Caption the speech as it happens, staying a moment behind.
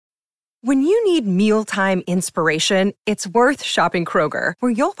When you need mealtime inspiration, it's worth shopping Kroger,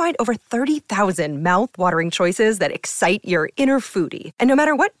 where you'll find over 30,000 mouth-watering choices that excite your inner foodie. And no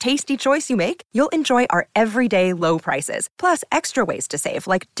matter what tasty choice you make, you'll enjoy our everyday low prices, plus extra ways to save,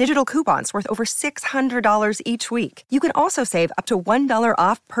 like digital coupons worth over $600 each week. You can also save up to $1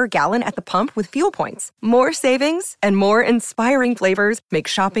 off per gallon at the pump with fuel points. More savings and more inspiring flavors make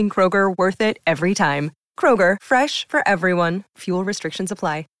shopping Kroger worth it every time. Kroger, fresh for everyone. Fuel restrictions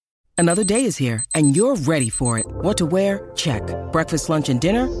apply. Another day is here, and you're ready for it. What to wear? Check. Breakfast, lunch, and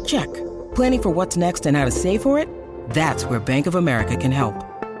dinner? Check. Planning for what's next and how to save for it? That's where Bank of America can help.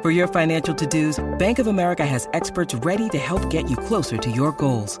 For your financial to-dos, Bank of America has experts ready to help get you closer to your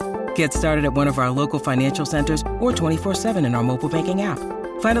goals. Get started at one of our local financial centers or 24/7 in our mobile banking app.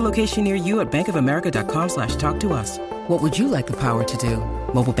 Find a location near you at bankofamerica.com/talktous. What would you like the power to do?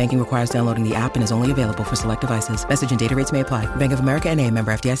 Mobile banking requires downloading the app and is only available for select devices. Message and data rates may apply. Bank of America N.A.,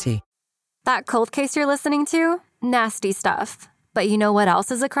 member FDIC. That cold case you're listening to? Nasty stuff. But you know what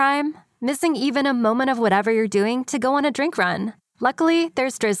else is a crime? Missing even a moment of whatever you're doing to go on a drink run. Luckily,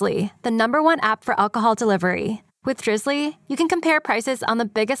 there's Drizzly, the #1 app for alcohol delivery. With Drizzly, you can compare prices on the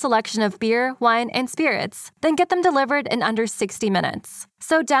biggest selection of beer, wine, and spirits, then get them delivered in under 60 minutes.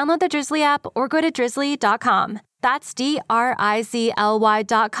 So download the Drizzly app or go to drizzly.com. That's DRIZLY.com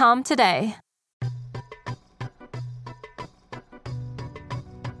today.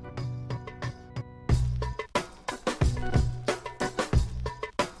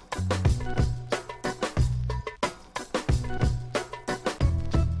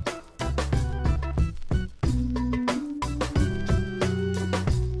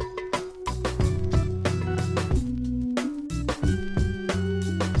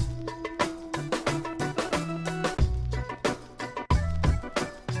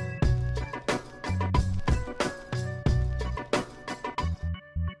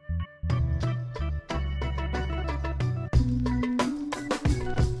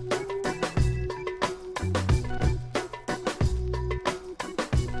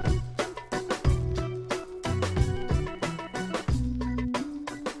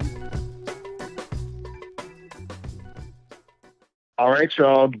 All right,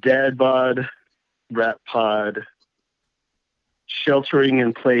 y'all. Dad bod, Rat pod, sheltering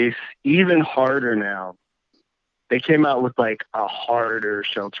in place, even harder now. They came out with like a harder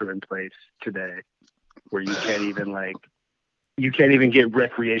shelter in place today, where you can't even get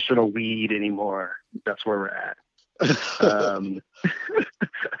recreational weed anymore. That's where we're at.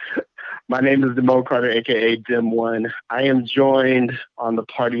 My name is Demo Carter, aka Dim One. I am joined on the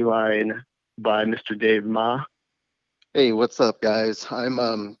party line by Mr. Dave Ma. Hey, what's up, guys?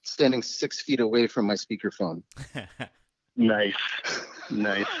 I'm standing 6 feet away from my speakerphone. Nice.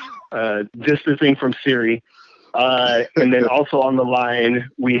 Distancing from Siri. And then also on the line,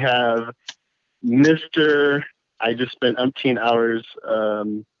 we have Mr. I just spent umpteen hours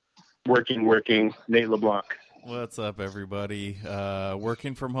working, Nate LeBlanc. What's up, everybody?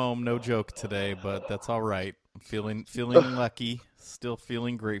 Working from home, no joke today, but that's all right. I'm feeling lucky, still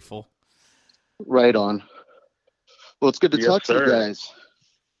feeling grateful. Right on. Well, it's good to talk to you guys.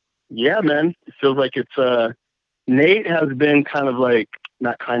 Yeah, man. It feels like it's Nate has been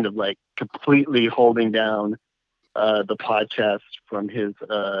completely holding down the podcast from his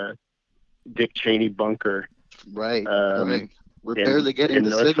Dick Cheney bunker. Right. We're barely getting in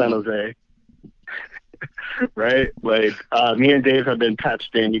North San Jose. Right? Like me and Dave have been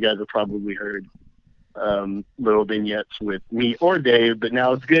patched in. You guys have probably heard little vignettes with me or Dave, but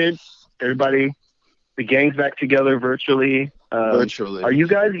now it's good. Everybody, the gang's back together virtually. Are you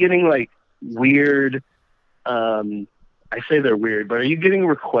guys getting like weird? I say they're weird, but are you getting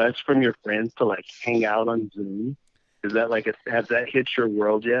requests from your friends to like hang out on Zoom? Is that has that hit your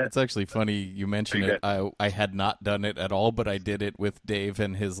world yet? It's actually funny you mention it. I had not done it at all, but I did it with Dave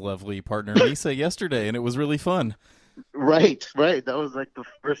and his lovely partner Lisa yesterday, and it was really fun. Right. That was like the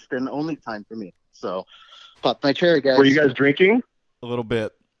first and only time for me. So, pop my cherry, guys. Were you guys drinking? A little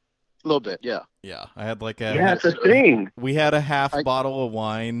bit. A little bit, yeah. Yeah, I had like a... Yeah, it's a thing. We had a half bottle of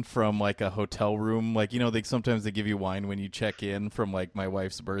wine from like a hotel room. Like, sometimes they give you wine when you check in from like my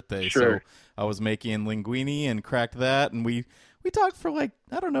wife's birthday. Sure. So I was making linguine and cracked that. And we talked for like,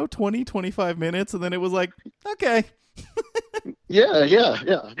 20, 25 minutes. And then it was like, okay. Yeah.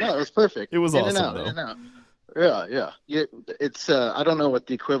 No, it was perfect. It was in awesome, and out, though. Yeah. It's, I don't know what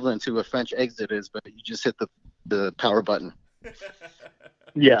the equivalent to a French exit is, but you just hit the power button.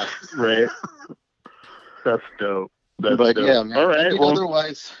 Yeah, right. That's dope. But yeah, man. All right. Well,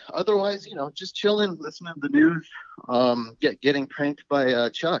 otherwise, just chilling, listening to the news, getting pranked by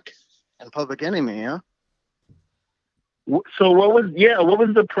Chuck and Public Enemy, yeah. So what was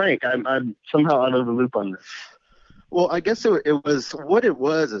the prank? I'm somehow out of the loop on this. Well, I guess it was what it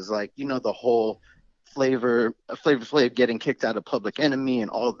was is like, the whole Flavor Flav getting kicked out of Public Enemy and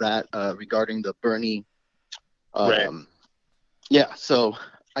all that regarding the Bernie. Right. Yeah, so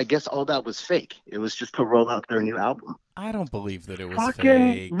I guess all that was fake. It was just to roll out their new album. I don't believe that it was Fucking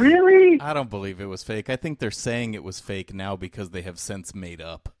fake. really? I don't believe it was fake. I think they're saying it was fake now because they have since made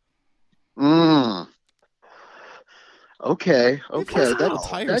up. Okay. That's a little That's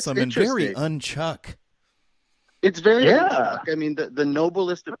tiresome and very interesting. unchuck. It's very Yeah. I mean, the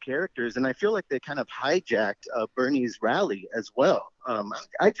noblest of characters, and I feel like they kind of hijacked Bernie's rally as well. I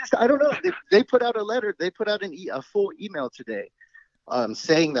don't know. They put out a letter. They put out a full email today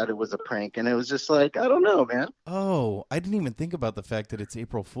saying that it was a prank, and it was just like, I don't know, man. Oh, I didn't even think about the fact that it's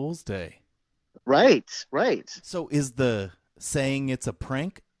April Fool's Day. Right. So is the saying it's a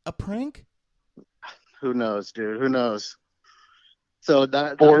prank a prank? Who knows, dude? Who knows? So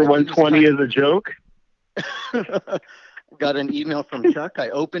that 120 is a joke. Got an email from Chuck. I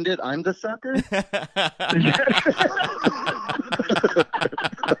opened it. I'm the sucker.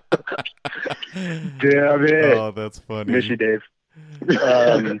 Damn it. Oh, that's funny. Miss you, Dave.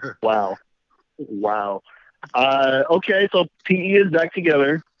 Wow. Okay, so PE is back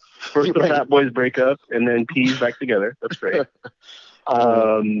together. First the Fat Boys break up, and then PE's back together. That's great.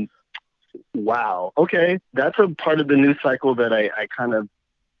 Wow. Okay, that's a part of the news cycle that I kind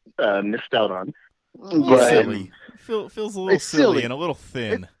of missed out on. But Silly. Feels a little It's silly silly. and a little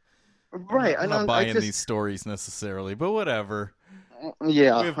thin. Right. I'm not buying these stories necessarily, but whatever.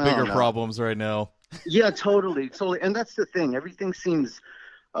 Yeah. We have I don't bigger know. problems right now. Yeah, totally. And that's the thing. Everything seems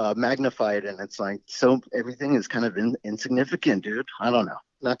magnified, and it's like, so everything is kind of insignificant, dude. I don't know.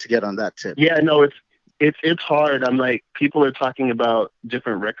 Not to get on that tip. yeah, no, it's hard. I'm like, people are talking about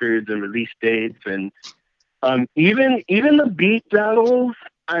different records and release dates, and even the beat battles.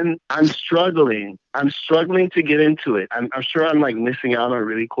 I'm struggling. I'm struggling to get into it. I'm sure I'm like missing out on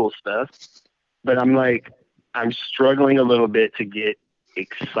really cool stuff, but I'm struggling a little bit to get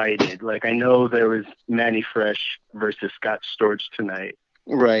excited. Like, I know there was Manny Fresh versus Scott Storch tonight.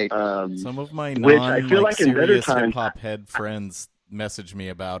 Right. Some of my Which I feel like in better serious times- hip-hop head friends messaged me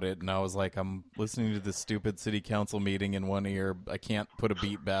about it, and I was like, I'm listening to this stupid city council meeting in one ear. I can't put a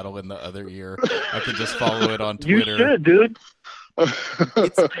beat battle in the other ear. I can just follow it on You Twitter. should, dude.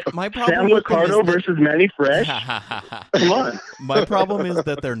 My problem Sam with them is Ricardo versus Manny Fresh. that- Come on. My problem is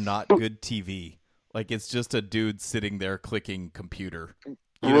that they're not good TV. Like, it's just a dude sitting there clicking computer.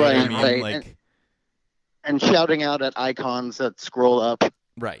 You know what I mean? Right. Like, And shouting out at icons that scroll up.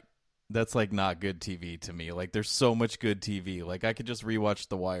 right. That's like not good TV to me. Like, there's so much good TV. Like, I could just rewatch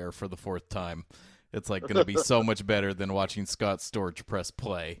The Wire for the 4th time. It's like going to be so much better than watching Scott Storch press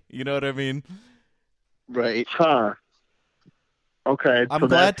play. You know what I mean? Right. Huh. Okay. I'm so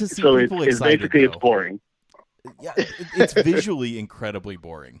glad that's- to see so people it's excited, basically it's though. boring. Yeah, it's visually incredibly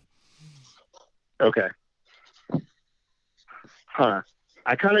boring. Okay. Huh.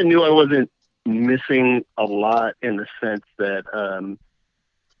 I kind of knew I wasn't missing a lot in the sense that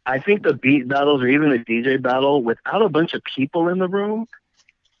I think the beat battles or even the DJ battle without a bunch of people in the room,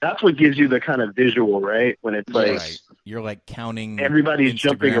 that's what gives you the kind of visual, right? When it's like Right. You're like counting everybody's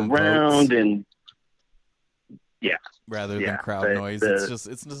jumping Instagram around votes and rather than yeah, crowd the- noise. the-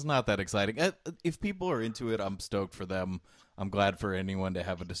 It's just not that exciting. If people are into it, I'm stoked for them. I'm glad for anyone to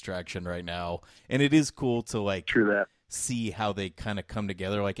have a distraction right now. And it is cool to like true that. see how they kind of come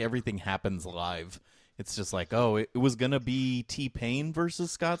together. Like, everything happens live. It's just like, oh, it was going to be T-Pain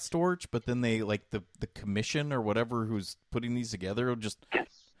versus Scott Storch, but then they, like, the commission or whatever who's putting these together, just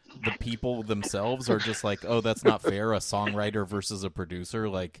the people themselves are just like, oh, that's not fair, a songwriter versus a producer.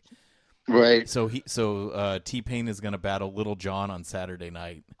 Like, Right. so T-Pain is going to battle Little John on Saturday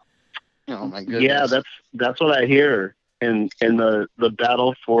night. Oh my goodness. Yeah, that's what I hear in the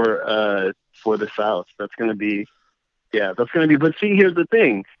battle for the South. That's gonna be. But see, here's the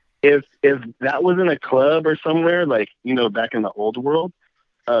thing: if that was in a club or somewhere, like, you know, back in the old world,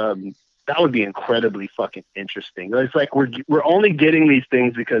 that would be incredibly fucking interesting. It's like we're only getting these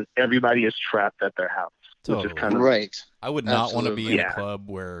things because everybody is trapped at their house, which Totally. is kind of Right. I would not want to be in Absolutely. a club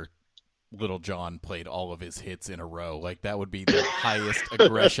where Little John played all of his hits in a row. Like, that would be the highest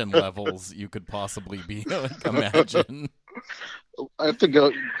aggression levels you could possibly be. Like, imagine. I have to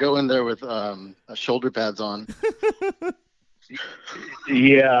go in there with shoulder pads on.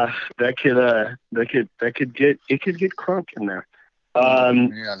 yeah. That could get crunk in there.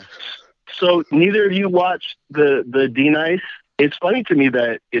 Man. So neither of you watched the D Nice. It's funny to me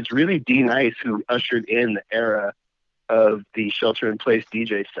that it's really D Nice who ushered in the era of the shelter in place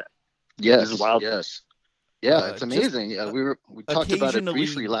DJ set. Yes. This is wild. Yes. Yeah, it's amazing. Yeah, we talked about it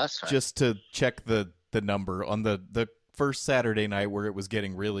briefly last time. Just to check the number on the first Saturday night where it was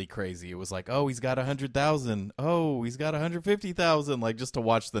getting really crazy. It was like, oh, he's got 100,000. Oh, he's got 150,000. Like, just to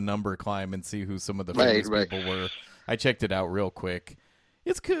watch the number climb and see who some of the famous people were. I checked it out real quick.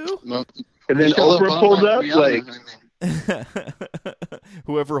 It's cool. Well, and then Oprah pulled up, like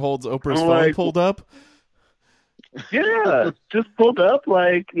whoever holds Oprah's phone pulled up. Yeah, just pulled up,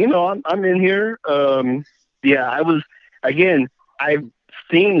 like, you know, I'm in here. Yeah, I was, again, I've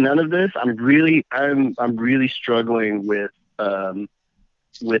seen none of this. I'm really struggling with the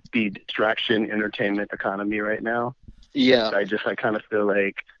distraction entertainment economy right now. Yeah. I kind of feel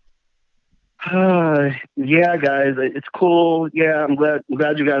like, yeah, guys, it's cool. Yeah, I'm glad you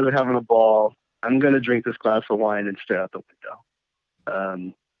guys are having a ball. I'm going to drink this glass of wine and stare out the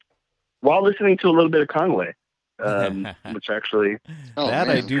window. While listening to a little bit of Conway, which actually...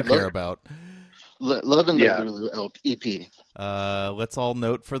 I do care about. Loving the EP. Let's all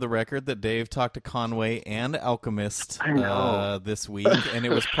note for the record that Dave talked to Conway and Alchemist this week, and it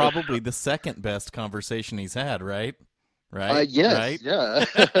was probably the second best conversation he's had, right? Right? Yes, right? yeah.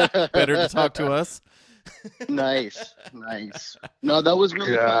 Better to talk to us? Nice. No, that was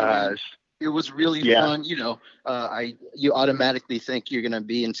really fun. It was really fun. You know, you automatically think you're going to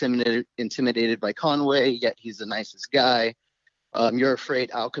be intimidated by Conway, yet he's the nicest guy. You're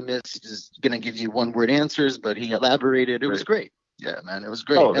afraid Alchemist is going to give you one-word answers, but he elaborated. It was great. Yeah, man, it was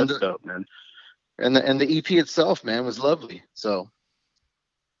great. Oh, that's dope, man. And the EP itself, man, was lovely. So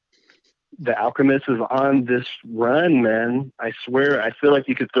the Alchemist is on this run, man. I swear, I feel like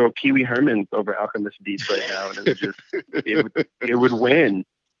you could throw Pee Wee Herman over Alchemist beats right now, and it would win.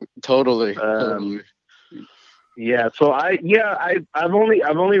 Totally. Yeah. So I've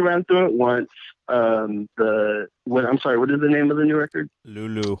only ran through it once. I'm sorry, what is the name of the new record?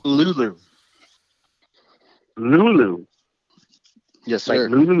 Lulu. Yes, sir.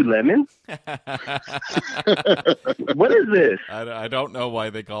 Like Lululemon? What is this? I don't know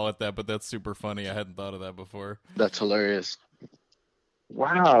why they call it that, but that's super funny. I hadn't thought of that before. That's hilarious.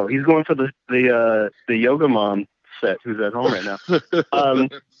 Wow, he's going for the yoga mom set who's at home right now.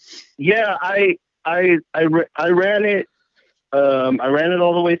 Yeah, I ran it. I ran it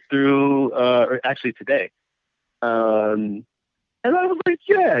all the way through, or actually today. And I was like,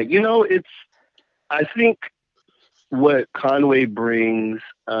 yeah, you know, I think what Conway brings,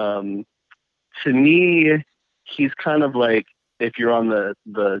 to me, he's kind of like, if you're on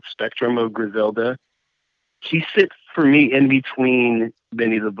the spectrum of Griselda, he sits for me in between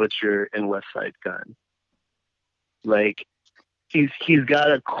Benny the Butcher and West Side Gun. Like, he's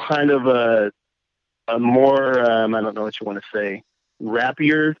got a kind of a more, I don't know what you want to say,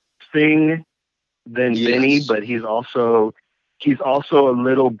 rappier thing than Benny, but he's also a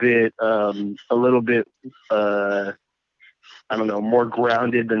little bit, I don't know, more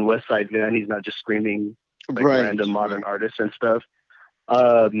grounded than West Side Gun. He's not just screaming like random modern artists and stuff.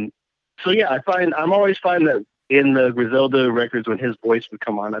 So yeah, I'm always find that in the Griselda records, when his voice would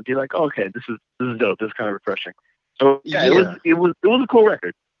come on, I'd be like, oh, okay, this is dope. This is kind of refreshing. So yeah, it was a cool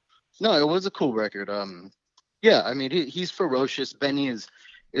record. No, it was a cool record. Yeah, I mean, he's ferocious. Benny is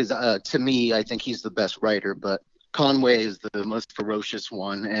to me, I think he's the best writer, but Conway is the most ferocious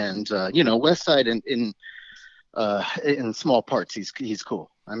one. And you know, West Side in small parts, he's cool.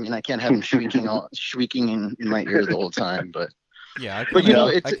 I mean, I can't have him shrieking in my ear the whole time, but yeah,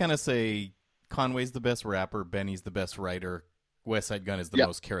 I kind of say Conway's the best rapper, Benny's the best writer, West Side Gun is the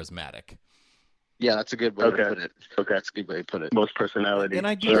most charismatic. Yeah, that's a good way to put it. Okay. That's a good way to put it. Most personality. And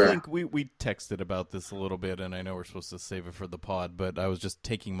I do think we texted about this a little bit, and I know we're supposed to save it for the pod, but I was just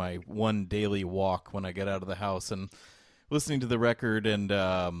taking my one daily walk when I get out of the house and listening to the record, and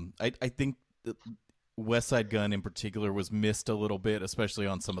I think West Side Gun in particular was missed a little bit, especially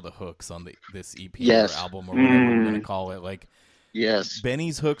on some of the hooks on this EP or album or whatever we're going to call it. Like, yes,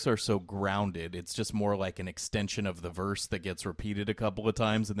 Benny's hooks are so grounded. It's just more like an extension of the verse that gets repeated a couple of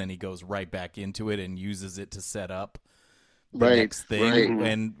times, and then he goes right back into it and uses it to set up the next thing.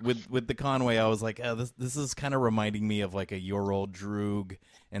 Right. And with the Conway, I was like, oh, this is kind of reminding me of like a Your Old Droog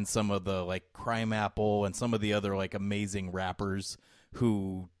and some of the like Crime Apple and some of the other like amazing rappers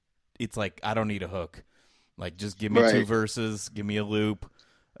who it's like, I don't need a hook. Like, just give me two verses, give me a loop.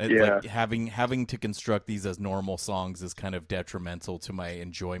 Like having to construct these as normal songs is kind of detrimental to my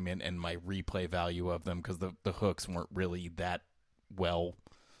enjoyment and my replay value of them, because the hooks weren't really that well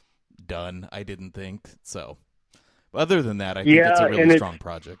done, I didn't think. So other than that, I think it's a really strong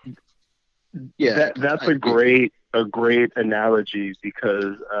project. Yeah, that's a great analogy,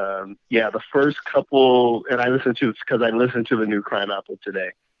 because the first couple, and I listened to the new Crime Apple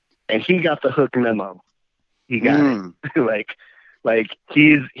today, and he got the hook memo. he got it. like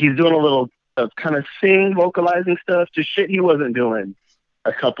he's doing a little kind of vocalizing stuff to shit he wasn't doing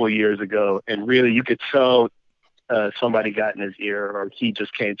a couple years ago, and really you could tell somebody got in his ear, or he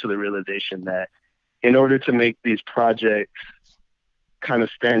just came to the realization that in order to make these projects kind of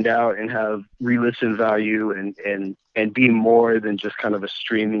stand out and have re-listen value and be more than just kind of a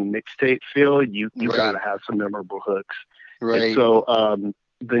streaming mixtape feel, you gotta have some memorable hooks. Right. And so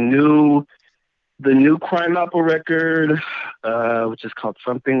the new Crime Apple record, which is called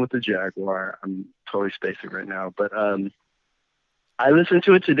Something with the Jaguar. I'm totally spacing right now, but I listened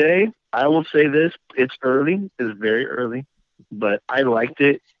to it today. I will say this: it's early, it's very early, but I liked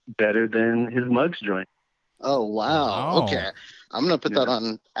it better than his Muggs joint. Oh wow! Wow. Okay, I'm gonna put that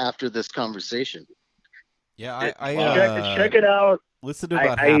on after this conversation. Yeah, I check it out. Listened to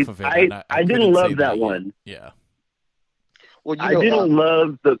about half of it. I didn't love that one. Yeah. Well, I didn't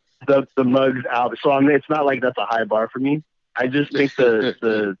love the Muggs album, so I mean, it's not like that's a high bar for me. I just think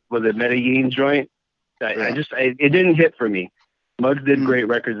the Medellin joint, it didn't hit for me. Muggs did great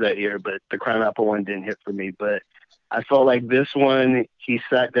records that year, but the Crime Apple one didn't hit for me. But I felt like this one, he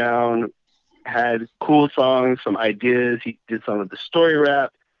sat down, had cool songs, some ideas. He did some of the story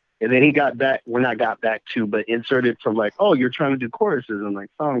rap, and then he got back. Well, not got back to, but inserted some like, oh, you're trying to do choruses and like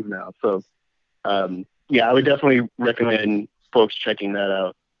songs now. So, yeah, I would definitely recommend folks checking that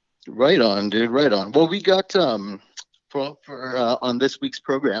out. Right on, dude. Right on. Well, we got for on this week's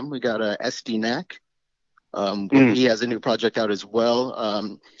program, we got SD Knack. He has a new project out as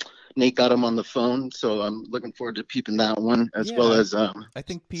well. Nate got him on the phone, so I'm looking forward to peeping that one, as well as I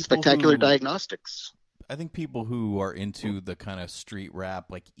think Spectacular Diagnostics. I think people who are into the kind of street rap,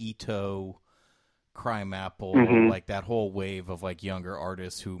 like Ito, Crime Apple, like that whole wave of like younger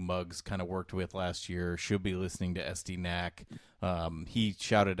artists who Muggs kind of worked with last year, should be listening to SD Knack.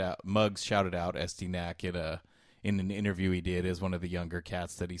 Muggs shouted out SD Knack in an interview he did as one of the younger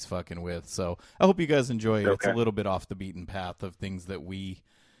cats that he's fucking with. So I hope you guys enjoy it. Okay. It's a little bit off the beaten path of things that we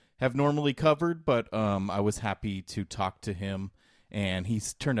have normally covered, but I was happy to talk to him, and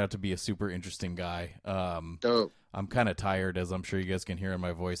he's turned out to be a super interesting guy. Dope. I'm kind of tired, as I'm sure you guys can hear in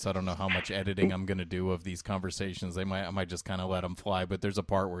my voice. I don't know how much editing I'm going to do of these conversations. I might just kind of let them fly, but there's a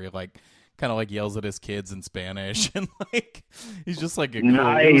part where he kind of yells at his kids in Spanish, and like he's just like he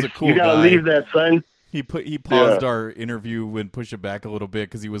was a cool you gotta guy. Leave that, son. He paused our interview and pushed it back a little bit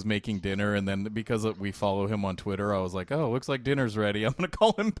because he was making dinner, and then because we follow him on Twitter, I was like, "Oh, looks like dinner's ready. I'm gonna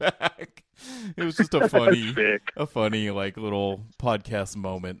call him back." It was just a funny like little podcast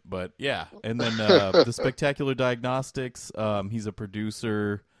moment, but yeah. And then the Spectacular Diagnostics. He's a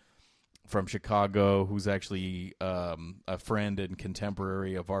producer from Chicago who's actually a friend and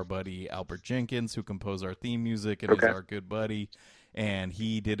contemporary of our buddy Albert Jenkins, who composed our theme music and is our good buddy. And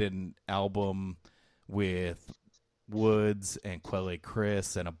he did an album with Woods and Quelle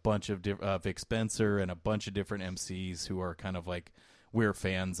Chris and a bunch of Vic Spencer and a bunch of different MCs who are kind of like we're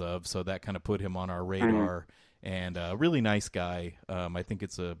fans of, so that kind of put him on our radar. And a really nice guy. I think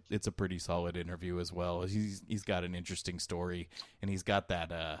it's a pretty solid interview as well. He's got an interesting story, and he's got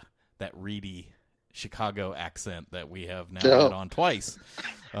that reedy Chicago accent that we have now had on twice.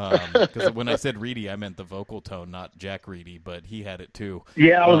 Because when I said Reedy, I meant the vocal tone, not Jack Reedy, but he had it too.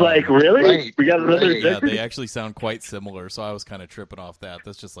 Yeah, I was like, really? Right. We got another. Yeah, they actually sound quite similar, so I was kind of tripping off that.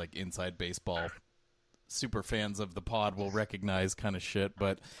 That's just like inside baseball. Super fans of the pod will recognize kind of shit.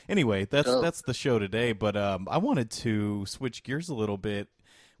 But anyway, that's the show today. But I wanted to switch gears a little bit.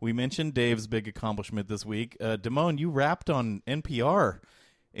 We mentioned Dave's big accomplishment this week. Damone, you rapped on NPR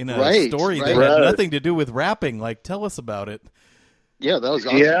in a story that had nothing to do with rapping. Like, tell us about it. Yeah, that was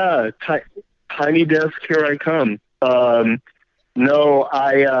awesome. Yeah, Tiny Desk, here I come.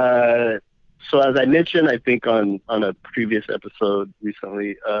 So as I mentioned, I think on a previous episode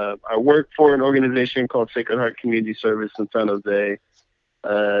recently, I work for an organization called Sacred Heart Community Service in San Jose.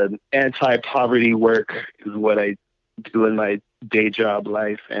 Anti-poverty work is what I do in my day job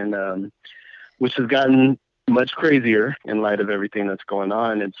life, and which has gotten much crazier in light of everything that's going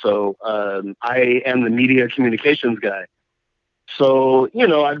on. And so I am the media communications guy. So,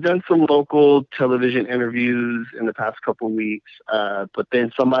 I've done some local television interviews in the past couple of weeks, but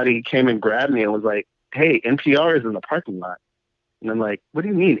then somebody came and grabbed me and was like, hey, NPR is in the parking lot. And I'm like, what do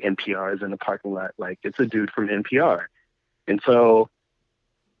you mean NPR is in the parking lot? Like, it's a dude from NPR. And so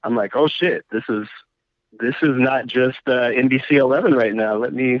I'm like, oh, shit, this is not just NBC 11 right now.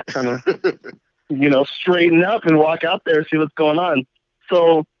 Let me kind of, straighten up and walk out there, see what's going on.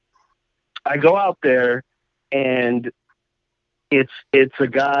 So I go out there, and it's a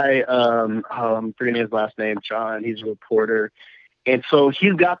guy, I'm forgetting his last name, John. He's a reporter. And so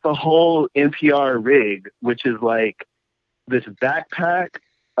he's got the whole NPR rig, which is like this backpack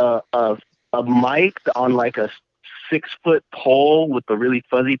of a mic on like a 6-foot pole with a really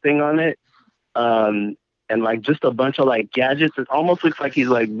fuzzy thing on it. And like just a bunch of like gadgets. It almost looks like he's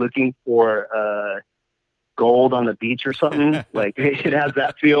like looking for gold on the beach or something. Like it has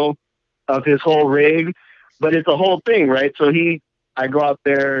that feel of his whole rig, but it's a whole thing, right? So I go out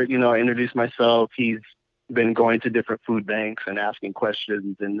there, you know, I introduce myself. He's been going to different food banks and asking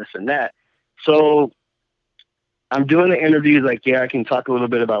questions and this and that. So I'm doing the interviews like, yeah, I can talk a little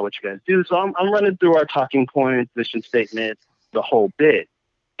bit about what you guys do. So I'm running through our talking points, mission statement, the whole bit.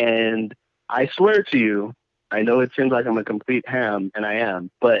 And I swear to you, I know it seems like I'm a complete ham, and I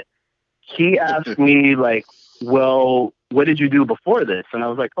am, but he asked me like, well, what did you do before this? And I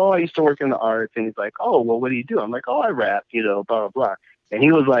was like, oh, I used to work in the arts. And he's like, oh, well, what do you do? I'm like, oh, I rap, you know, blah, blah, blah. And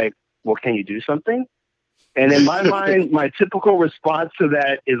he was like, well, can you do something? And in my mind, my typical response to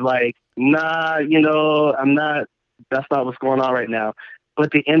that is like, nah, you know, that's not what's going on right now.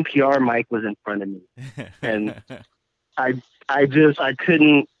 But the NPR mic was in front of me. And I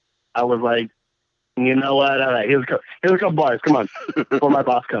couldn't, I was like, you know what? All right, here's a couple bars. Come on, before my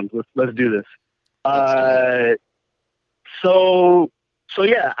boss comes, let's do this. So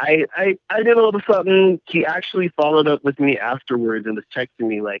yeah, I did a little something. He actually followed up with me afterwards and was texting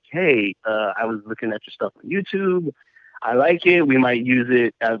me like, hey, I was looking at your stuff on YouTube. I like it. We might use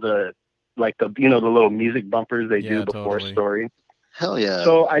it as the little music bumpers they do before a story. Hell yeah.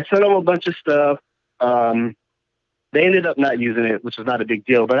 So I sent them a bunch of stuff. They ended up not using it, which was not a big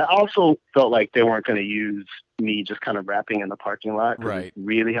deal. But I also felt like they weren't going to use me just kind of rapping in the parking lot. Right. It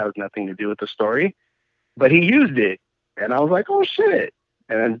really has nothing to do with the story. But he used it. And I was like, oh, shit.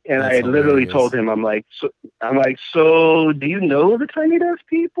 And I literally told him, I'm like, so do you know the Tiny Desk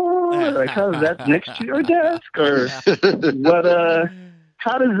people? Like, how's that next to your desk? Or what,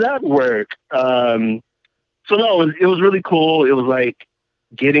 how does that work? So no, it was really cool. It was like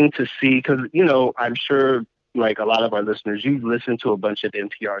getting to see, because, you know, I'm sure like a lot of our listeners, you listen to a bunch of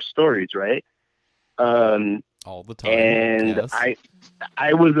NPR stories, right? All the time. And yes.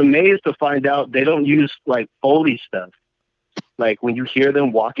 I was amazed to find out they don't use like Foley stuff. Like when you hear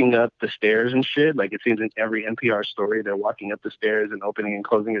them walking up the stairs and shit, like it seems in every NPR story, they're walking up the stairs and opening and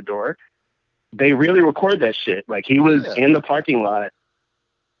closing a door. They really record that shit. Like he was in the parking lot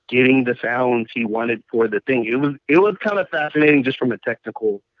getting the sounds he wanted for the thing. It was kind of fascinating just from a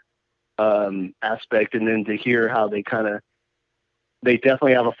technical aspect, and then to hear how they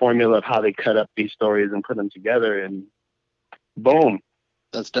definitely have a formula of how they cut up these stories and put them together, and boom.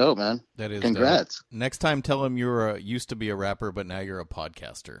 That's dope, man. That is congrats. Dope. Next time, tell him you're used to be a rapper, but now you're a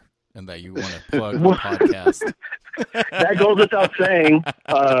podcaster, and that you want to plug the podcast. That goes without saying.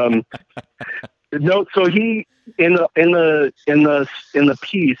 No, so he in the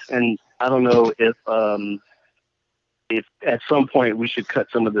piece, and I don't know if at some point we should cut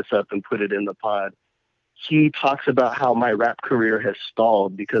some of this up and put it in the pod. He talks about how my rap career has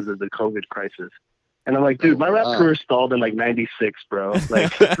stalled because of the COVID crisis. And I'm like, dude, my rap career stalled in like 96, bro.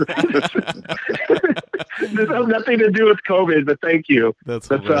 Like, this has nothing to do with COVID, but thank you. That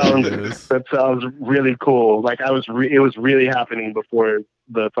sounds really cool. Like it was really happening before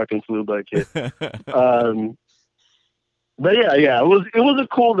the fucking flu bug hit. But yeah, it was a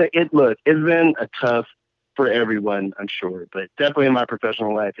cool that look, it's been a tough for everyone, I'm sure, but definitely in my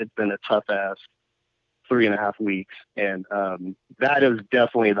professional life, it's been a tough ass 3.5 weeks. And that is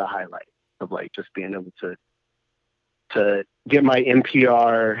definitely the highlight of like just being able to get my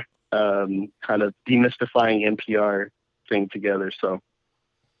NPR kind of demystifying NPR thing together. So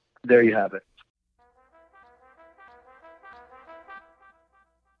there you have it.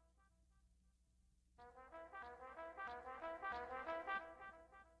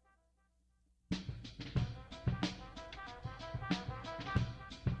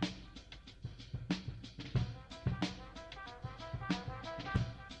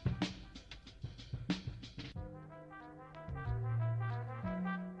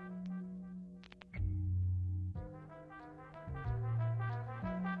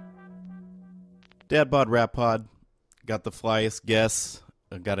 Dad Bod Rap Pod, got the flyest guests.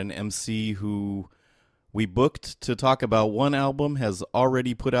 I got an MC who we booked to talk about one album, has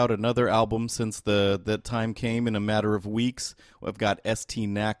already put out another album since that time came in a matter of weeks. I've got ST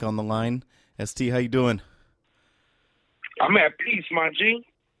Knack on the line. ST, how you doing? I'm at peace, my G.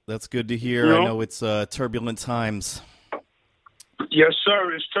 That's good to hear. I know it's turbulent times. Yes,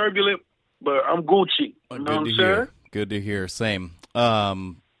 sir. It's turbulent, but I'm Gucci. You know what I'm saying? Good to hear. Same.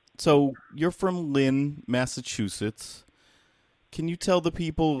 So you're from Lynn, Massachusetts. Can you tell the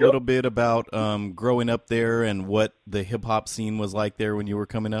people a little bit about growing up there and what the hip hop scene was like there when you were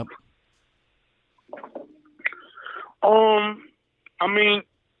coming up? I mean,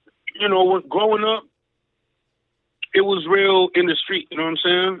 you know, growing up, it was real in the street. You know what I'm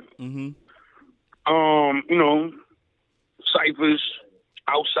saying? Mm-hmm. You know, ciphers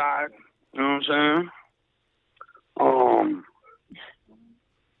outside. You know what I'm saying?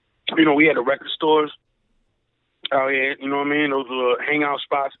 You know, we had the record stores out here. You know what I mean? Those were hangout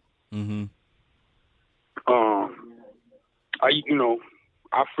spots. Mm-hmm.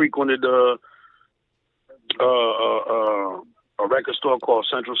 I frequented a record store called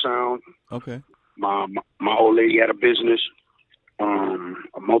Central Sound. Okay. My old lady had a business, a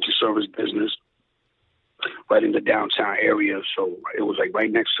multi-service business, right in the downtown area. So it was like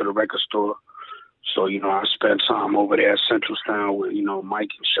right next to the record store. So, you know, I spent time over there at Central Sound with, you know, Mike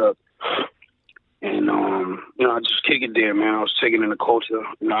and Chuck. And, you know, I just kick it there, man. I was taking in the culture.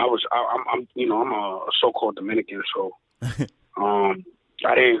 You know, I'm a so-called Dominican, so I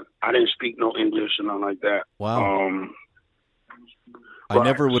didn't speak no English or nothing like that. Wow. I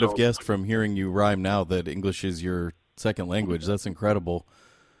never would have guessed from hearing you rhyme now that English is your second language. That's incredible.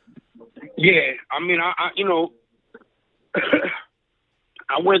 Yeah, I mean, I you know,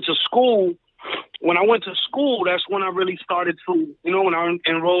 I went to school. When I went to school, that's when I really started to, you know, when I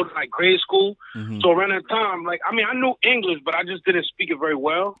enrolled in like grade school. Mm-hmm. So around that time, like, I mean, I knew English, but I just didn't speak it very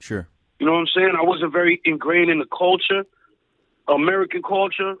well. Sure. You know what I'm saying? I wasn't very ingrained in the culture, American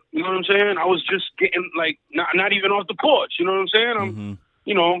culture. You know what I'm saying? I was just getting like not even off the porch. You know what I'm saying? I'm,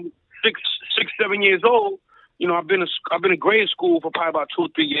 you know, 6, 7 years old. You know, I've been in grade school for probably about 2 or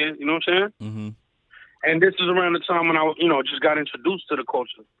 3 years. You know what I'm saying? Mm-hmm. And this is around the time when I, you know, just got introduced to the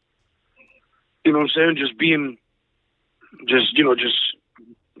culture. You know what I'm saying? Just being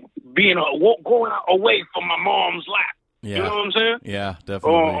going away from my mom's lap. Yeah. You know what I'm saying? Yeah,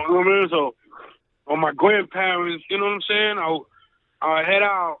 definitely. You know what I mean? So, on my grandparents, you know what I'm saying? I head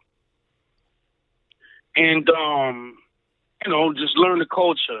out and, you know, just learn the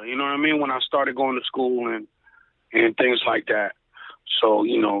culture. You know what I mean? When I started going to school and things like that. So,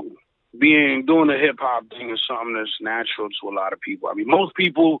 you know, doing the hip hop thing is something that's natural to a lot of people. I mean, most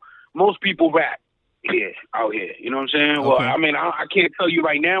people rap here, out here. You know what I'm saying? Okay. Well, I mean, I can't tell you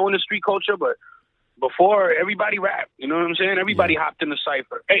right now in the street culture, but before, everybody rap. You know what I'm saying? Everybody hopped in the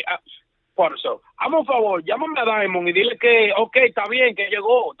cypher. Hey, por eso, hazme un favor, llámame a Diamond y dile que, okay, está bien, que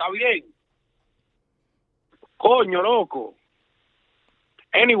llegó, está bien. Coño, loco.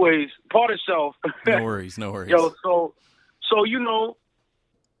 Anyways, part itself. No worries, no worries. Yo, so you know,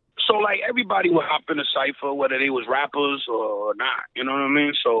 so like everybody would hop in the cypher, whether they was rappers or not. You know what I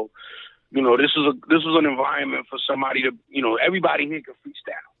mean? So, you know, this was an environment for somebody to, you know, everybody here can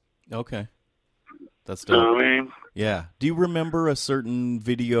freestyle. Okay, that's dope. You know what I mean? Yeah. Do you remember a certain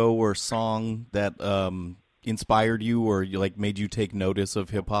video or song that inspired you or like made you take notice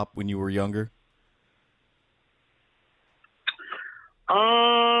of hip hop when you were younger?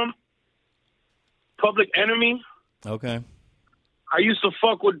 Public Enemy. Okay. I used to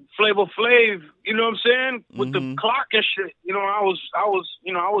fuck with Flavor Flav, you know what I'm saying? With the clock and shit. You know, I was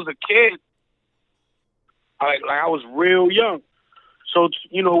a kid. I was real young. So,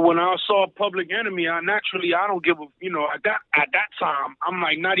 you know, when I saw Public Enemy, I don't give a, you know, at that time, I'm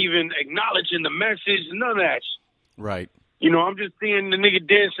like not even acknowledging the message, none of that shit. Right. You know, I'm just seeing the nigga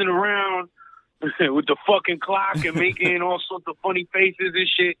dancing around with the fucking clock and making all sorts of funny faces and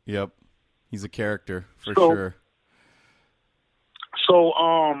shit. Yep. He's a character for sure. So,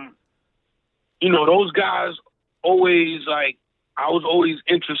 you know, those guys always, like, I was always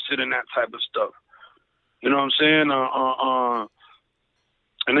interested in that type of stuff. You know what I'm saying?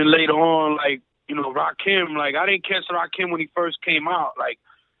 And then later on, like, you know, Rakim, like, I didn't catch Rakim when he first came out. Like,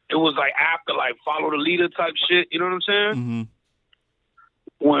 it was, like, after, like, Follow the Leader type shit. You know what I'm saying? Mm-hmm.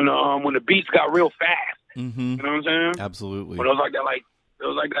 When the beats got real fast. Mm-hmm. You know what I'm saying? Absolutely. But it was like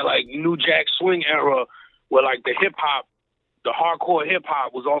that New Jack Swing era where, like, the hip-hop, the hardcore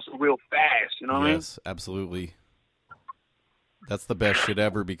hip-hop was also real fast. You know what I mean? Yes, absolutely. That's the best shit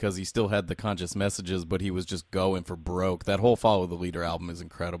ever because he still had the conscious messages, but he was just going for broke. That whole Follow the Leader album is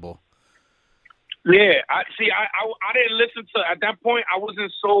incredible. Yeah, I didn't listen to, at that point, I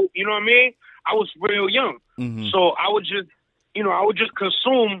wasn't so, you know what I mean? I was real young. Mm-hmm. So I would just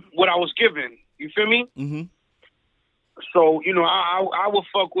consume what I was given. You feel me? Mm-hmm. So, you know, I would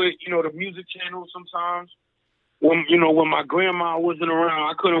fuck with, you know, the music channel sometimes. When my grandma wasn't around,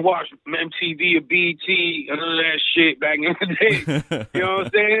 I couldn't watch MTV or BET and none of that shit back in the day. You know what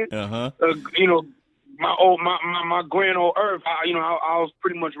I'm saying? Uh-huh. You know, my grand old earth. I was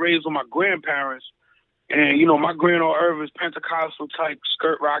pretty much raised with my grandparents, And, you know, my grandma Irv is Pentecostal type,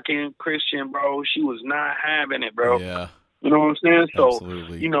 skirt rocking Christian, bro. She was not having it, bro. Yeah. You know what I'm saying? So,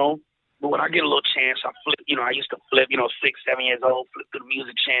 Absolutely. you know, but when I get a little chance, I flip, you know, I used to flip, you know, 6, 7 years old, flip through the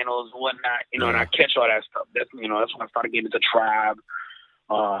music channels and whatnot, you know, and I catch all that stuff. That's, you know, that's when I started getting into Tribe,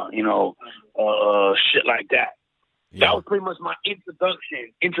 you know, shit like that. Yeah. That was pretty much my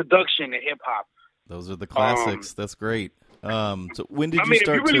introduction to hip hop. Those are the classics. That's great. So when did I you mean,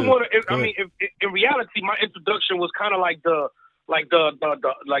 start if you really to? want to, if in reality, my introduction was kind of like the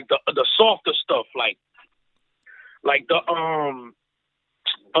softer stuff, like the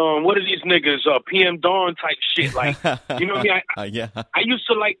what are these niggas? PM Dawn type shit, like, you know what I mean? Yeah. I used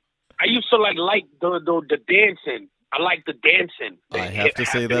to like the dancing. I like the dancing. I have to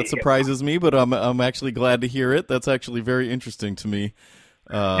say that surprises me, but I'm actually glad to hear it. That's actually very interesting to me.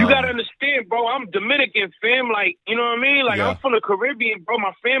 You gotta understand, bro. I'm Dominican, fam. Like, you know what I mean? Like, Yeah. I'm from the Caribbean, bro.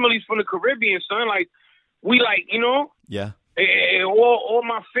 My family's from the Caribbean, son. Like, we like, you know. Yeah. All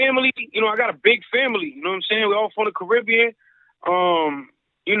my family, you know, I got a big family. You know what I'm saying? We're all from the Caribbean.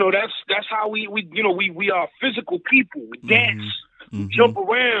 You know, that's how we you know, we are physical people. We dance, we jump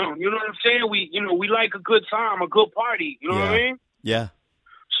around. You know what I'm saying? We like a good time, a good party. You know what I mean? Yeah.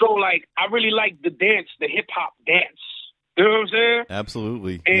 So, like, I really like the dance, the hip hop dance. You know what I'm saying?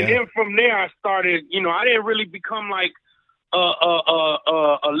 Absolutely. And then from there, I started. You know, I didn't really become like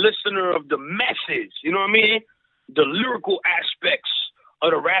a listener of the message. You know what I mean? The lyrical aspects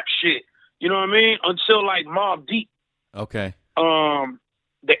of the rap shit. You know what I mean? Until like Mobb Deep. Okay.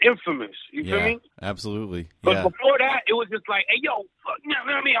 The Infamous. You feel me? Absolutely. But before that, it was just like, hey, yo, fuck, you know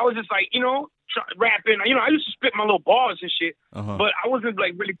what I mean? I was just like, you know, rapping. You know, I used to spit my little bars and shit, but I wasn't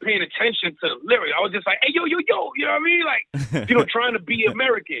like really paying attention to the lyrics. I was just like, hey, yo, you know what I mean? Like, you know, trying to be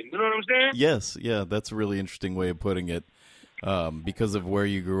American. You know what I'm saying? Yes. Yeah. That's a really interesting way of putting it. Because of where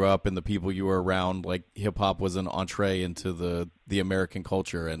you grew up and the people you were around, like hip hop was an entree into the American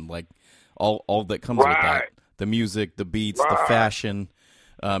culture and like all that comes with that. The music, the beats, the fashion,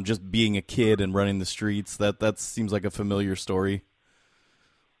 just being a kid and running the streets. That seems like a familiar story.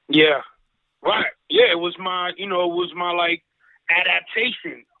 Yeah. Right. Yeah, it was my like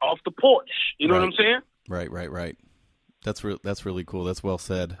adaptation off the porch. You know what I'm saying? Right. That's really cool. That's well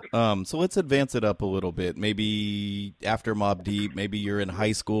said. So let's advance it up a little bit. Maybe after Mobb Deep, maybe you're in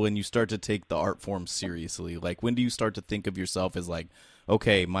high school and you start to take the art form seriously. Like, when do you start to think of yourself as like,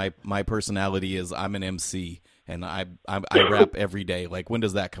 okay, my personality is I'm an MC and I rap every day. Like, when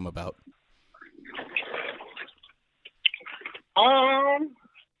does that come about?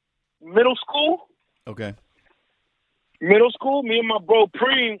 Middle school. Okay. Middle school. Me and my bro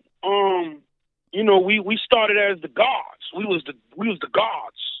Preem. You know, we started as the gods. We was the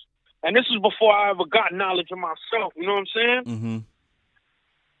gods, and this is before I ever got knowledge of myself. You know what I'm saying? Mm-hmm.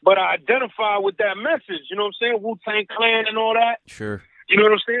 But I identify with that message. You know what I'm saying? Wu-Tang Clan and all that. Sure. You know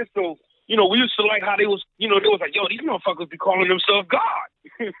what I'm saying? So, you know, we used to like how they was like, yo, these motherfuckers be calling themselves God.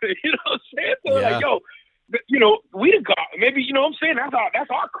 You know what I'm saying? So like, yo, you know, we the God. Maybe, you know what I'm saying? That's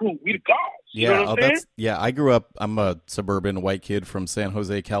our crew. We the gods. You know what I'm saying? I grew up, I'm a suburban white kid from San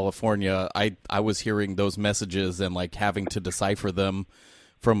Jose, California. I was hearing those messages and like having to decipher them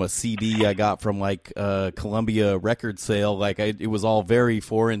from a CD I got from like a Columbia record sale. Like it was all very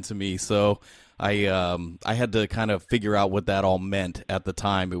foreign to me. So I had to kind of figure out what that all meant at the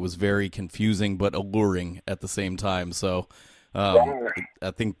time. It was very confusing but alluring at the same time. So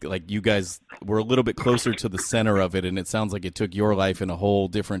I think like you guys were a little bit closer to the center of it, and it sounds like it took your life in a whole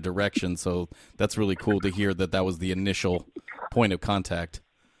different direction. So that's really cool to hear that was the initial point of contact.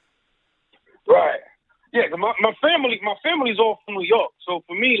 Right. Yeah. 'Cause my family's all from New York. So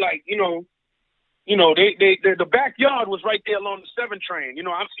for me, like, you know, they the backyard was right there along the 7 train. You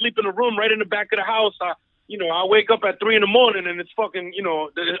know, I'm sleeping in a room right in the back of the house. I wake up at 3 a.m. and it's fucking, you know,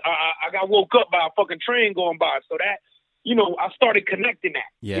 I got woke up by a fucking train going by. So that, you know, I started connecting that.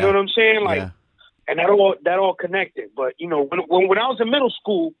 Yeah. You know what I'm saying? Like, and that all connected. But, you know, when I was in middle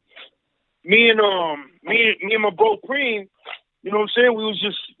school, me and my bro Preem, you know what I'm saying? We was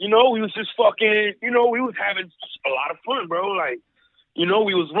just fucking, you know, we was having a lot of fun, bro. Like, you know,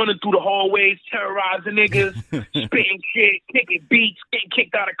 we was running through the hallways, terrorizing niggas, spitting shit, kicking beats, getting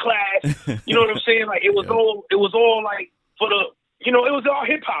kicked out of class. You know what I'm saying? Like, it was all like for the, you know, it was all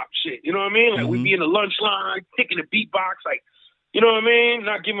hip hop shit. You know what I mean? Like, we'd be in the lunch line, kicking the beatbox, like, you know what I mean?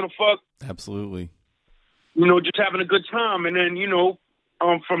 Not giving a fuck. Absolutely. You know, just having a good time. And then, you know,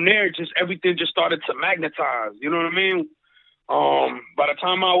 from there, just everything just started to magnetize. You know what I mean? By the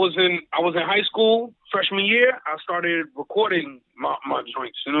time I was in high school, freshman year, I started recording my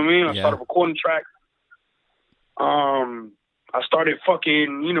joints. You know what I mean? I started recording tracks. I started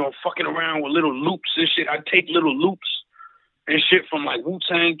fucking around with little loops and shit. I'd take little loops and shit from like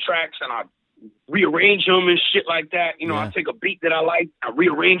Wu-Tang tracks and I'd rearrange them and shit like that. I take a beat that I like, I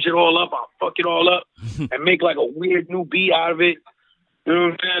rearrange it all up, I fuck it all up and make like a weird new beat out of it. You know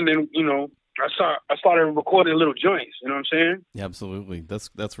what I'm saying? Then, I started recording little joints, you know what I'm saying? Yeah, absolutely.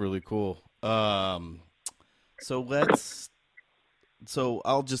 That's really cool. So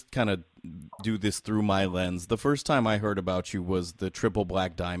I'll just kind of do this through my lens. The first time I heard about you was the Triple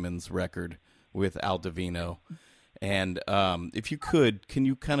Black Diamonds record with Al Divino. And if you could, can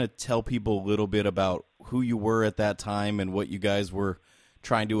you kind of tell people a little bit about who you were at that time and what you guys were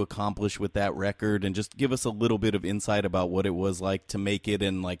trying to accomplish with that record, and just give us a little bit of insight about what it was like to make it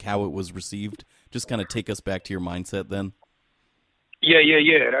and like how it was received? Just kind of take us back to your mindset then. Yeah.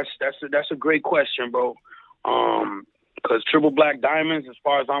 That's a great question, bro. Because Triple Black Diamonds, as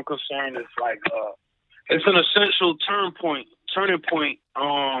far as I'm concerned, it's like it's an essential turning point.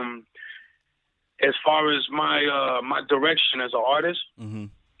 As far as my direction as an artist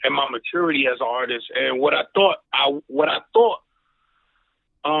and my maturity as an artist, and what I thought I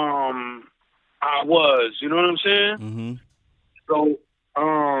was, you know what I'm saying? Mm-hmm. So,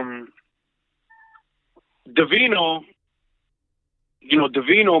 Divino,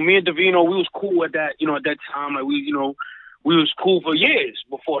 me and Divino, we was cool at that, at that time. Like we was cool for years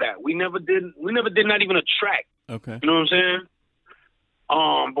before that. We never did not even a track. Okay. You know what I'm saying?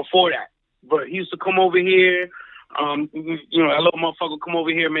 Before that. But he used to come over here. That little motherfucker come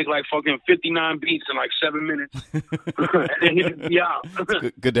over here and make like fucking 59 beats in like 7 minutes. And then he'd be out.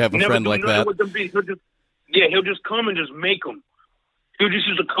 Good to have a friend like that. With the beats. He'll just come and just make them. He'll just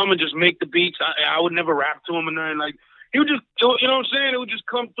used to come and just make the beats. I would never rap to him or nothing. Like, he would just, you know what I'm saying? It would just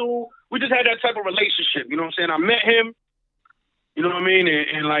come through. We just had that type of relationship. You know what I'm saying? I met him. You know what I mean?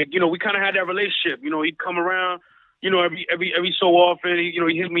 And like, we kind of had that relationship. He'd come around. Every so often, he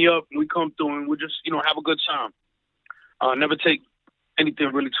hit me up and we come through and we just, have a good time. Never take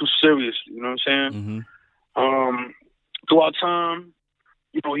anything really too seriously, you know what I'm saying? Mm-hmm. Throughout time,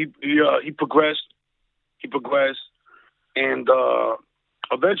 he progressed, and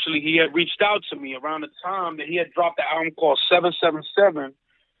eventually he had reached out to me around the time that he had dropped the album called 777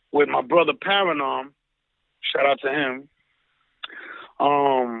 with my brother Paranorm. Shout out to him.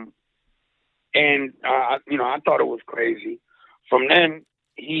 And I thought it was crazy. From then,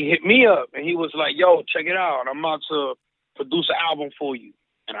 he hit me up and he was like, "Yo, check it out. I'm about to produce an album for you."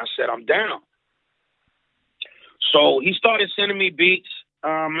 And I said, "I'm down." So he started sending me beats.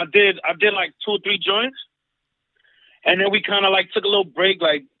 I did like 2 or 3 joints, and then we kind of like took a little break,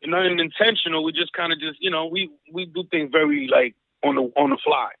 like nothing intentional. We just kind of we do things very like on the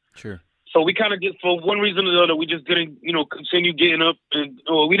fly. Sure. So we kind of just, for one reason or the other, we just didn't, continue getting up.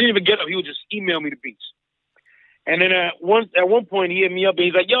 We didn't even get up. He would just email me the beats. And then at one point, he hit me up and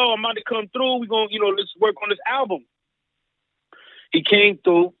he's like, "Yo, I'm about to come through. We're going to, let's work on this album." He came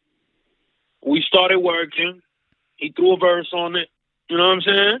through. We started working. He threw a verse on it. You know what I'm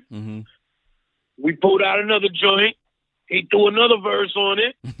saying? Mm-hmm. We pulled out another joint. He threw another verse on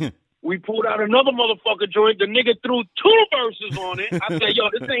it. We pulled out another motherfucker joint. The nigga threw 2 verses on it. I said,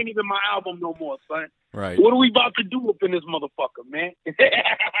 "Yo, this ain't even my album no more, son. Right. What are we about to do up in this motherfucker, man?"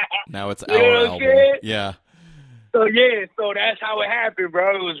 Now it's our album. Yeah. So that's how it happened,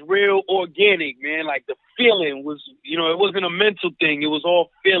 bro. It was real organic, man. Like the feeling was, it wasn't a mental thing. It was all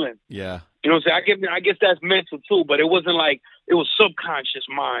feeling. Yeah. You know what I'm saying? I guess that's mental too, but it wasn't like, it was subconscious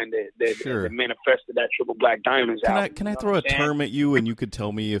mind that manifested that Triple Black Diamonds album. Can I throw a term at you and you could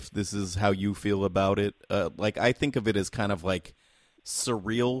tell me if this is how you feel about it? Like, I think of it as kind of like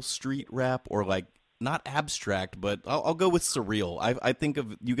surreal street rap, or like not abstract, but I'll go with surreal. I think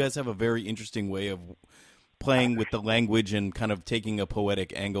of, you guys have a very interesting way of playing with the language and kind of taking a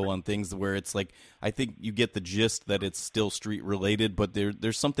poetic angle on things, where it's like, I think you get the gist that it's still street related, but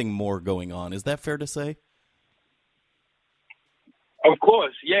there's something more going on. Is that fair to say? Of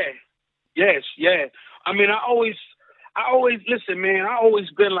course, yeah. Yes, yeah. I mean, I always listen, man. I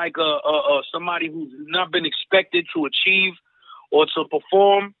always been like a somebody who's not been expected to achieve or to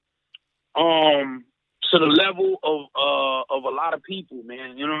perform to the level of a lot of people,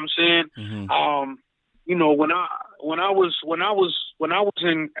 man. You know what I'm saying? Mm-hmm. When I was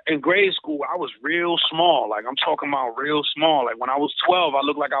in grade school, I was real small. Like, I'm talking about real small. Like, when I was 12, I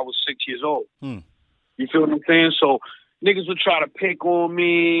looked like I was 6 years old. You feel what I'm saying? So niggas would try to pick on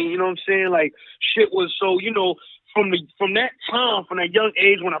me. You know what I'm saying? Like, shit was so, from that time, from that young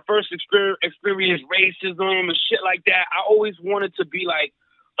age, when I first experienced racism and shit like that, I always wanted to be like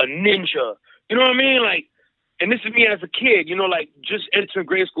a ninja. You know what I mean? Like, and this is me as a kid, like just entering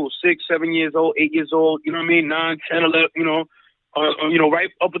grade school, 6, 7 years old, 8 years old, you know what I mean? 9, 10, 11, right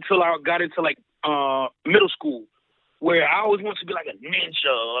up until I got into like middle school, where I always wanted to be like a ninja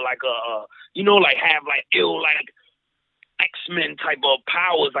or like like have like ill like X-Men type of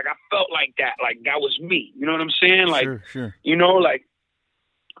powers. Like I felt like that was me. You know what I'm saying? Like, sure. Like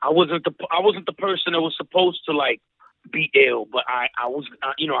I wasn't the person that was supposed to like be ill, but I was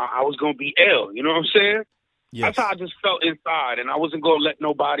gonna be ill. You know what I'm saying? Yes. That's how I just felt inside, and I wasn't gonna let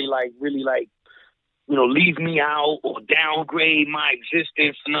nobody like really like leave me out or downgrade my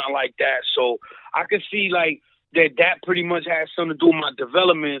existence or nothing like that. So I could see like that pretty much has something to do with my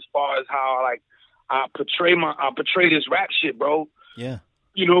development as far as how like I portray this rap shit, bro. Yeah.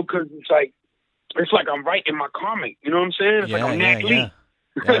 Because it's like I'm writing my comic. You know what I'm saying? It's like I'm Nat Lee. Yeah,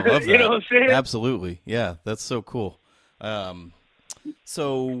 I love that. You know what I'm saying? Absolutely. Yeah, that's so cool.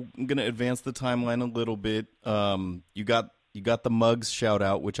 So I'm gonna advance the timeline a little bit. You got the Muggs shout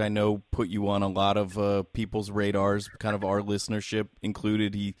out, which I know put you on a lot of people's radars, kind of our listenership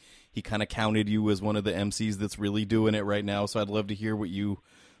included. He kind of counted you as one of the MCs that's really doing it right now. So I'd love to hear what you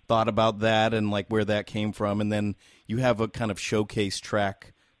thought about that and like where that came from. And then you have a kind of showcase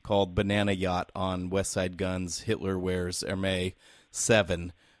track called Banana Yacht on Westside Gunn's Hitler Wears Hermès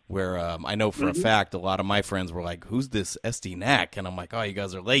 7, where I know for a fact a lot of my friends were like, who's this SD Knack? And I'm like, oh, you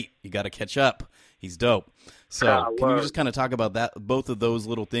guys are late. You got to catch up. He's dope. So can you just kind of talk about that, both of those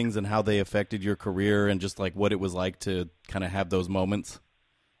little things and how they affected your career and just like what it was like to kind of have those moments?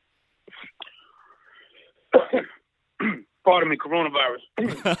 Pardon me, coronavirus.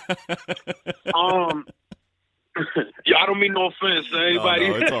 Yeah, I don't mean no offense to anybody.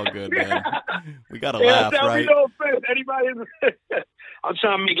 No, it's all good, man. We got to laugh, right? Mean no offense. Anybody? I'm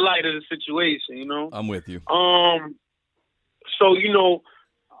trying to make light of the situation, I'm with you. So,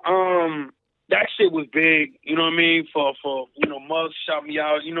 that shit was big, you know what I mean? For Muggs shot me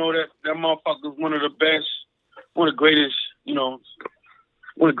out. That motherfucker was one of the best, one of the greatest,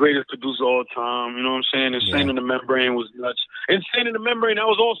 one of the greatest producers of all time, you know what I'm saying? Insane in the Membrane was nuts. Insane in the Membrane, that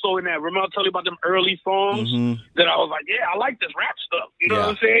was also in that. Remember I told you about them early songs that I was like, yeah, I like this rap stuff. You know what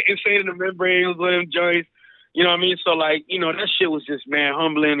I'm saying? Insane in the Membrane was one of them joints. You know what I mean? So like, that shit was just, man,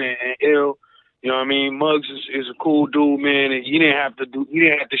 humbling and ill. You know what I mean? Muggs is a cool dude, man, and he didn't have to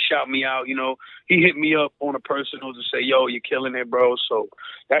shout me out, He hit me up on a personal to say, yo, you're killing it, bro. So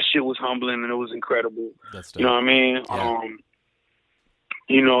that shit was humbling and it was incredible. That's you know what I mean? Yeah.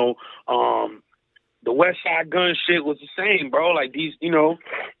 The West Side Gun shit was the same, bro. Like these,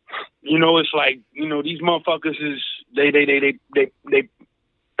 it's like, these motherfuckers is they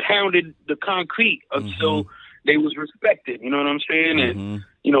pounded the concrete until they was respected. You know what I'm saying? And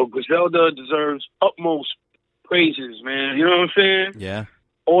Griselda deserves utmost praises, man. You know what I'm saying? Yeah.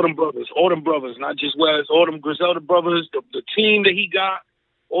 All them brothers, not just West, all them Griselda brothers, the team that he got,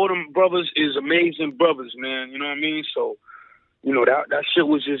 all them brothers is amazing brothers, man. You know what I mean? So, that shit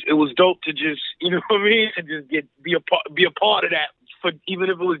was just, it was dope to just, you know what I mean? To just be a part of that, for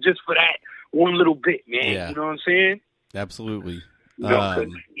even if it was just for that one little bit, man. Yeah. You know what I'm saying? Absolutely.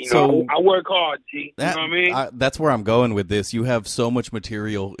 So I work hard, G. You know what I mean? That's where I'm going with this. You have so much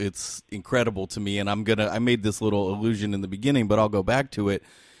material. It's incredible to me. And I made this little allusion in the beginning, but I'll go back to it.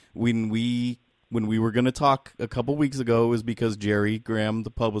 When we were going to talk a couple weeks ago, it was because Jerry Graham,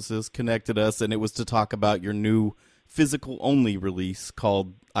 the publicist, connected us, and it was to talk about your new physical only release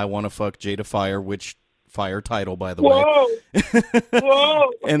called I Wanna Fuck Jada Fire, which fire title, by the way.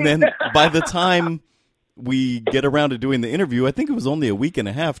 Whoa! And then by the time we get around to doing the interview, I think it was only a week and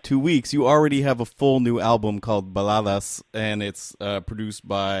a half, 2 weeks, you already have a full new album called Baladas, and it's produced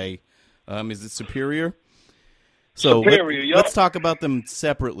by, is it Superior? So let's talk about them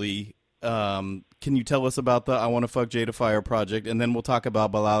separately. Can you tell us about the I Want to Fuck Jada Fire project, and then we'll talk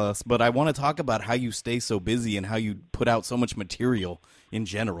about Baladas. But I want to talk about how you stay so busy and how you put out so much material in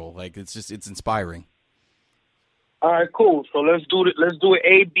general. Like it's inspiring. All right, cool. So let's do it. Let's do it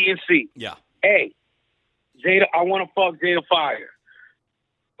A, B, and C. Yeah. A, Jada, I Want to Fuck Jada Fire.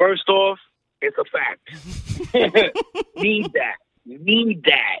 First off, it's a fact. Need that. You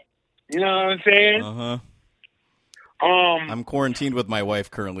know what I'm saying? Uh-huh. I'm quarantined with my wife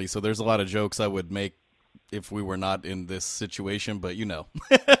currently, so there's a lot of jokes I would make if we were not in this situation, but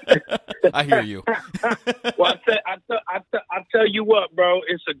I hear you. Well, I tell you what, bro,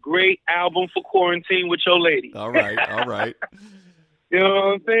 it's a great album for quarantine with your lady. All right. You know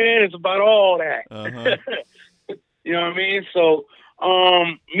what I'm saying? It's about all that. Uh-huh. You know what I mean? So,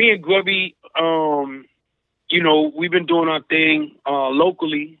 me and Grubby, we've been doing our thing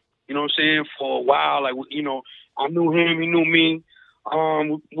locally, you know what I'm saying, for a while. Like, I knew him, he knew me.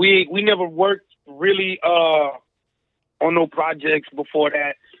 We never worked really on no projects before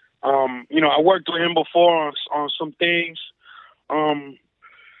that. I worked with him before on some things.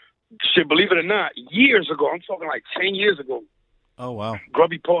 Shit, believe it or not, years ago, I'm talking like 10 years ago. Oh wow.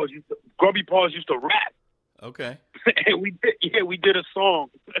 Grubby Paws used to rap. Okay. And we did a song.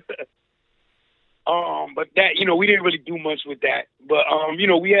 But that, we didn't really do much with that. But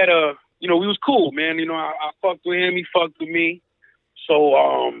we had we was cool, man. I fucked with him, he fucked with me.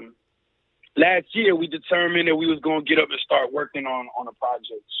 So last year we determined that we was gonna get up and start working on a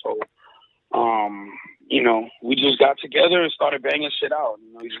project. So we just got together and started banging shit out.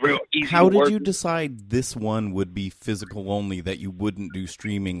 It's real easy. How did you decide this one would be physical only, that you wouldn't do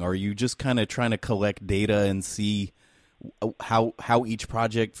streaming? Are you just kind of trying to collect data and see how each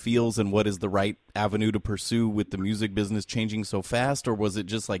project feels and what is the right avenue to pursue with the music business changing so fast? Or was it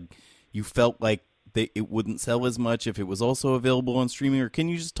just like you felt like it wouldn't sell as much if it was also available on streaming? Or can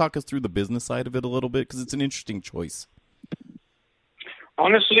you just talk us through the business side of it a little bit? Because it's an interesting choice.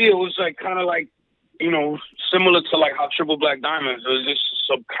 Honestly, it was like kind of like, similar to like how Triple Black Diamonds, it was just a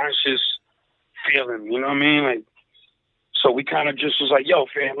subconscious feeling, you know what I mean? Like, so we kind of just was like, yo,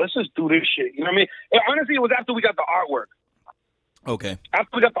 fam, let's just do this shit. You know what I mean? And honestly, it was after we got the artwork. Okay.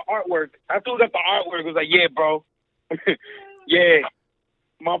 After we got the artwork, it was like, yeah, bro. Yeah.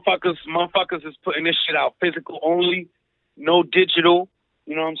 Motherfuckers is putting this shit out physical only, no digital.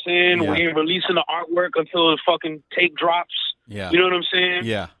 You know what I'm saying? Yeah. We ain't releasing the artwork until the fucking tape drops. Yeah. You know what I'm saying?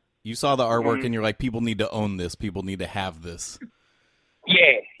 Yeah. You saw the artwork and you're like, people need to own this. People need to have this.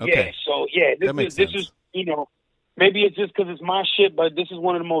 Yeah. Okay. Yeah. So, yeah, this is, maybe it's just because it's my shit, but this is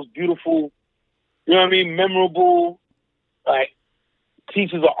one of the most beautiful, you know what I mean, memorable, like,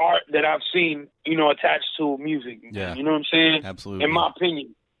 pieces of art that I've seen, attached to music. Yeah. You know what I'm saying? Absolutely. In my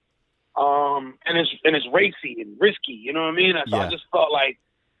opinion. And it's racy and risky, you know what I mean? So Yeah. I just felt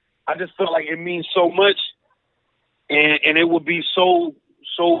like it means so much, and it would be so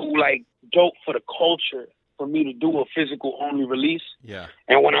like dope for the culture for me to do a physical only release. Yeah.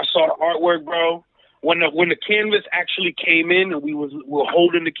 And when I saw the artwork, bro, when the canvas actually came in and we were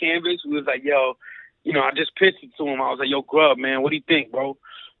holding the canvas, we was like, yo, I just pitched it to him. I was like, yo, Grub, man, what do you think, bro?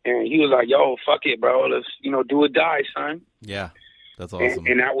 And he was like, yo, fuck it, bro. Let's, do or die, son. Yeah. That's awesome.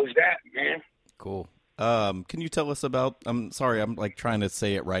 And that was that, man. Cool. Can you tell us about, I'm sorry, I'm like trying to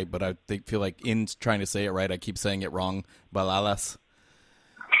say it right, but I feel like in trying to say it right, I keep saying it wrong. Balalas.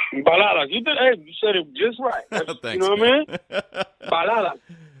 Baladas. You said it just right. Thanks, you know what I mean? Baladas.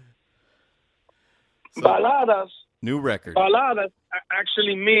 So, Baladas. New record. Baladas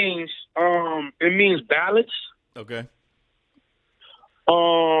actually means it means ballads. Okay.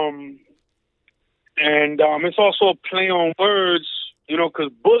 And it's also a play on words,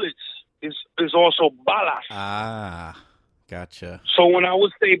 because bullets is also balas. Ah, gotcha. So when I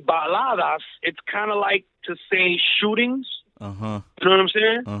would say baladas, it's kind of like to say shootings. Uh-huh. You know what I'm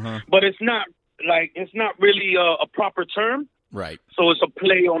saying? Uh-huh. But it's not really a proper term. Right. So it's a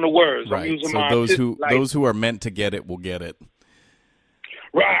play on the words. Right. I'm using So those who are meant to get it will get it.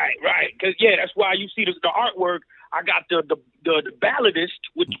 Right. Because that's why you see the artwork. I got the balladist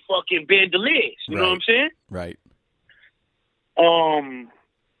with the fucking bandoliers. You know what I'm saying? Right.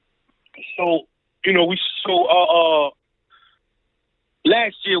 So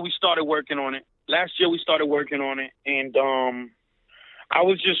last year we started working on it. And I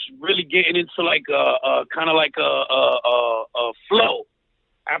was just really getting into like a kind of like a flow.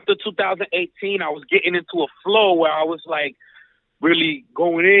 After 2018, I was getting into a flow where I was like really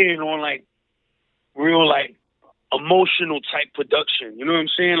going in on like real like emotional type production. You know what I'm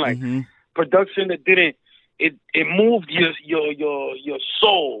saying? Like production that didn't it moved your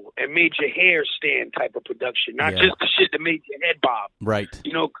soul and made your hair stand type of production, not just the shit that made your head bob. Right.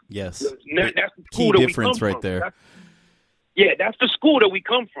 Yes. That's the key school that difference we come right from. there. That's the school that we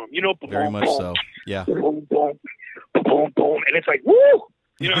come from. Very much so. Yeah. Boom, boom, boom, boom, and it's like woo.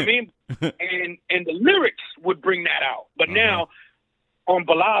 You know what I mean? And the lyrics would bring that out. But now on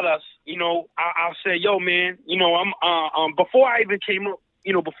Baladas, I'll say, yo, man, I'm before I even came up,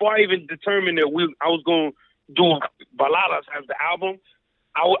 before I even determined that I was going to do Baladas as the album,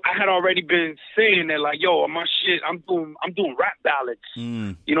 I had already been saying that, like, yo, my shit, I'm doing rap ballads.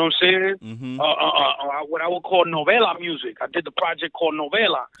 You know what I'm saying? Mm-hmm. What I would call novela music. I did the project called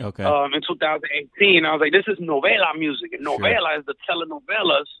Novela. Okay. In 2018. I was like, this is novela music, and novela is the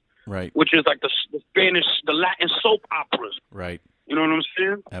telenovelas, right? Which is like the Spanish, the Latin soap operas, right? You know what I'm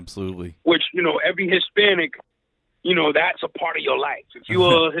saying? Absolutely. Which every Hispanic, that's a part of your life. If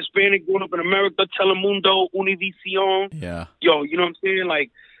you're a Hispanic growing up in America, Telemundo, Univision, yo, you know what I'm saying? Like,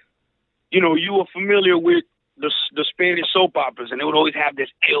 you are familiar with the Spanish soap operas, and they would always have this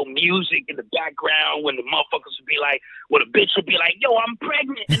ill music in the background when the motherfuckers would be like, when a bitch would be like, yo, I'm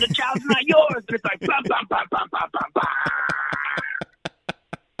pregnant, and the child's not yours. And it's like, bam, bam, bam, bam, bam, bam, bam.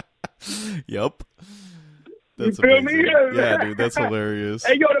 Yep. You feel me? Yeah, dude, that's hilarious.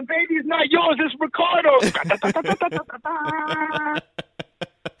 Hey, yo, the baby's not yours. It's Ricardo.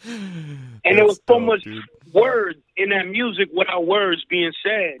 And there was so much words in that music without words being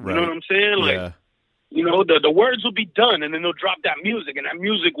said. You know what I'm saying? Like, you know, the words will be done, and then they'll drop that music, and that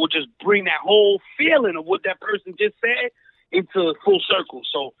music will just bring that whole feeling of what that person just said into full circle.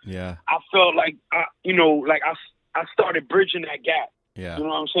 So yeah, I felt like, I started bridging that gap. Yeah. You know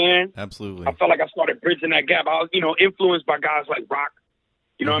what I'm saying? Absolutely. I felt like I started bridging that gap. I was, influenced by guys like Rock.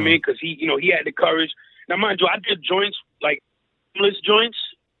 You know what I mean? Because he had the courage. Now, mind you, I did joints, like, joints,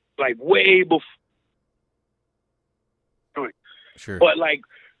 like, way before. Sure. But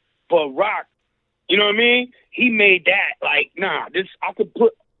Rock, you know what I mean? He made that, like, nah, I could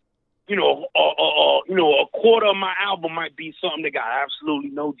put, a quarter of my album might be something that got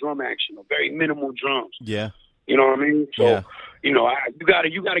absolutely no drum action or very minimal drums. Yeah. You know what I mean? So, yeah. You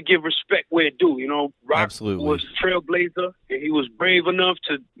gotta give respect where it due. Rock Absolutely. was a trailblazer, and he was brave enough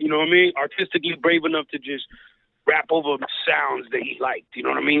to, artistically brave enough to just rap over sounds that he liked. You know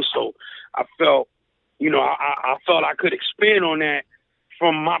what I mean? So I felt, I felt I could expand on that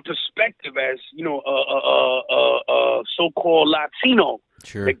from my perspective as, a so-called Latino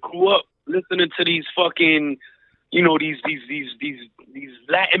that grew up listening to these fucking, these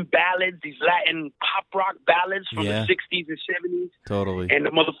Latin ballads, these Latin pop rock ballads from the 60s and 70s. Totally. And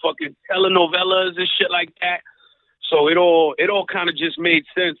the motherfucking telenovelas and shit like that. So it all kind of just made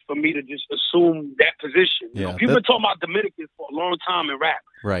sense for me to just assume that position. People been talking about Dominicans for a long time in rap.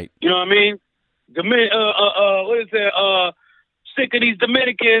 Right. You know what I mean? What is that? Sick of these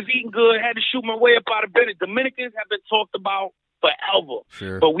Dominicans eating good, had to shoot my way up out of bed. Dominicans have been talked about forever.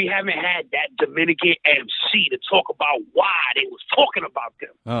 Sure. But we haven't had that Dominican MC to talk about why they was talking about them.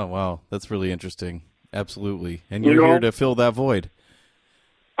 Oh, wow. That's really interesting. Absolutely. And you're here to fill that void.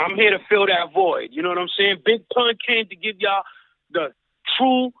 I'm here to fill that void. You know what I'm saying? Big Pun came to give y'all the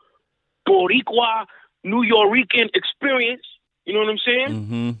true Boricua, New Yorican experience. You know what I'm saying?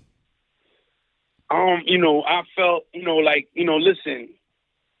 Mm-hmm. I felt, listen,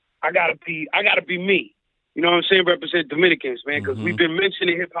 I gotta be me. You know what I'm saying? Represent Dominicans, man, because we've been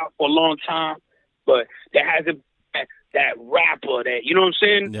mentioning hip hop for a long time, but there hasn't that rapper that, you know what I'm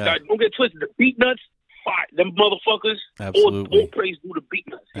saying? Yeah. Don't get twisted. The Beat Nuts, fire. Them motherfuckers, absolutely. All praise to the Beat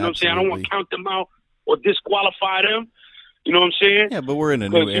Nuts. You know what I'm saying? I don't want to count them out or disqualify them. You know what I'm saying? Yeah, but we're in a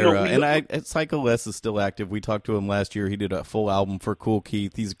new era, and Psycho Les is still active. We talked to him last year. He did a full album for Kool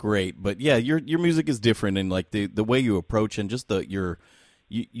Keith. He's great, but yeah, your music is different, and like the way you approach and just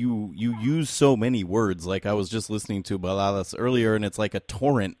you use so many words. Like I was just listening to Baladas earlier, and it's like a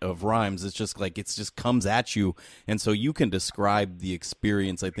torrent of rhymes. It's just like it's just comes at you, and so you can describe the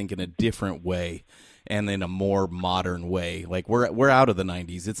experience, I think, in a different way and in a more modern way. Like we're out of the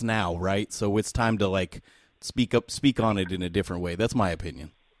 90s. It's now, right? So it's time to like speak on it in a different way. That's my opinion.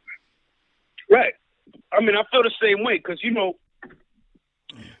 Right. I mean, I feel the same way because,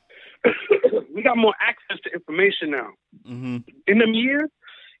 we got more access to information now. Mm-hmm. In them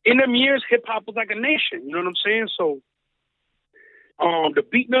years, hip hop was like a nation. You know what I'm saying? So, the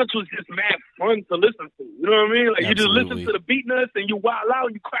Beat Nuts was just mad fun to listen to. You know what I mean? Like Absolutely. You just listen to the Beat Nuts and you wild out,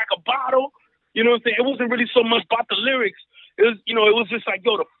 and you crack a bottle. You know what I'm saying? It wasn't really so much about the lyrics. It was, it was just like,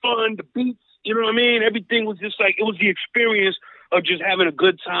 the fun, the beats. You know what I mean? Everything was just like, it was the experience of just having a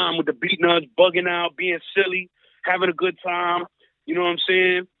good time with the Beat Nuts, bugging out, being silly, having a good time. You know what I'm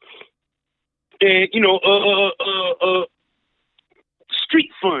saying? And, street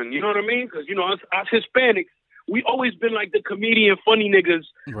fun, you know what I mean? Because, us Hispanics, we always been like the comedian funny niggas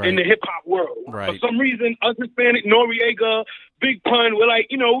in the hip-hop world. Right. For some reason, us Hispanic, Noriega, Big Pun, we're like,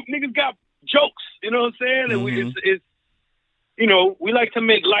 niggas got jokes, you know what I'm saying? And it's we like to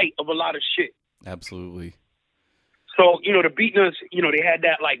make light of a lot of shit. Absolutely. So, the Beat Nuts, they had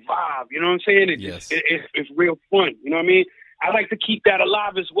that, like, vibe, you know what I'm saying? It's real fun, you know what I mean? I like to keep that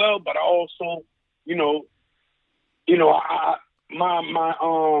alive as well, but I also,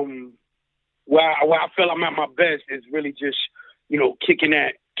 where I feel I'm at my best is really just, kicking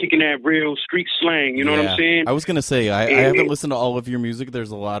that real street slang, you know what I'm saying? I was gonna say I haven't listened to all of your music.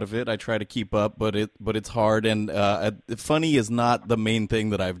 There's a lot of it. I try to keep up, but it's hard. And funny is not the main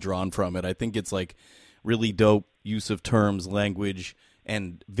thing that I've drawn from it. I think it's like really dope use of terms, language,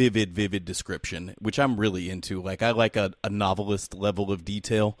 and vivid description, which I'm really into. Like I like a novelist level of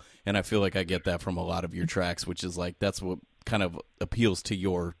detail, and I feel like I get that from a lot of your tracks, which is like that's what kind of appeals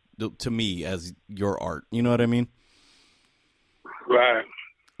to me as your art. You know what I mean? Right.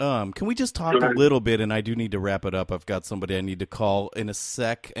 Can we just talk a little bit, and I do need to wrap it up. I've got somebody I need to call in a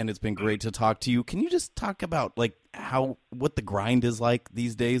sec, and it's been great to talk to you. Can you just talk about like what the grind is like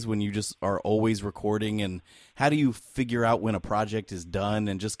these days when you just are always recording, and how do you figure out when a project is done,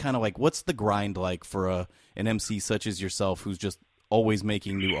 and just kind of like what's the grind like for an MC such as yourself who's just always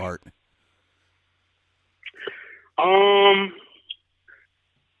making new art?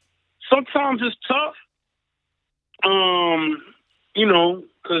 Sometimes it's tough.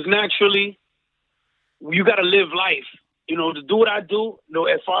 Because naturally, you got to live life. To do what I do,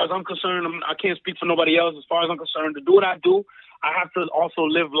 as far as I'm concerned, I can't speak for nobody else. As far as I'm concerned, to do what I do, I have to also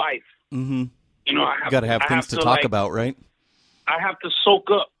live life. Mm-hmm. You got to have things to talk about, right? I have to soak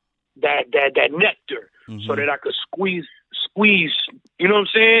up that nectar so that I could squeeze. You know what I'm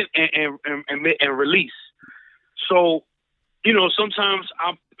saying? And release. So, sometimes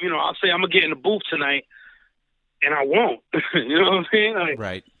I'll say I'm gonna get in the booth tonight. And I won't. You know what I'm saying?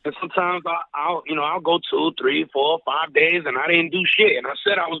 Right. And sometimes I'll go 2, 3, 4, 5 days and I didn't do shit. And I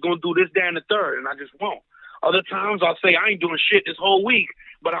said I was going to do this, that, and the third, and I just won't. Other times I'll say I ain't doing shit this whole week,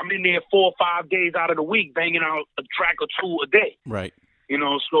 but I'm in there 4 or 5 days out of the week banging out a track or 2 a day. Right.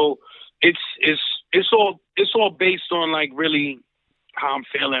 So it's all based on like really how I'm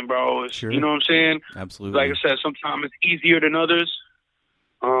feeling, bro. Sure. You know what I'm saying? Absolutely. Like I said, sometimes it's easier than others.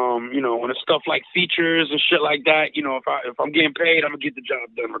 When it's stuff like features and shit like that, if I'm getting paid, I'm gonna get the job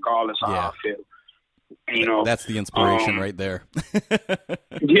done regardless of how I feel. That's the inspiration right there.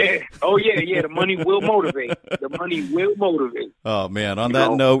 Yeah. Oh yeah. The money will motivate. Oh man. On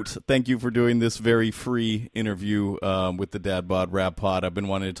that note, thank you for doing this very free interview with the Dad Bod Rap Pod. I've been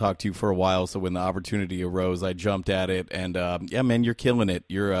wanting to talk to you for a while, so when the opportunity arose, I jumped at it. And yeah, man, you're killing it.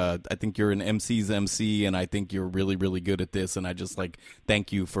 I think you're an MC's MC, and I think you're really, really good at this. And I just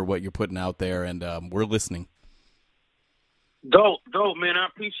thank you for what you're putting out there, and we're listening. Dope, man. I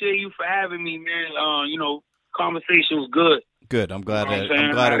appreciate you for having me, man. Conversation was good. Good. I'm glad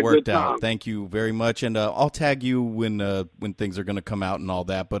it worked out. Thank you very much. And I'll tag you when things are going to come out and all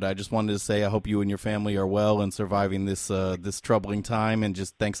that. But I just wanted to say I hope you and your family are well and surviving this troubling time. And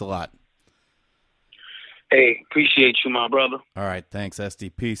just thanks a lot. Hey, appreciate you, my brother. All right. Thanks,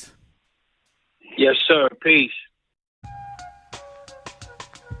 Esty. Peace. Yes, sir. Peace.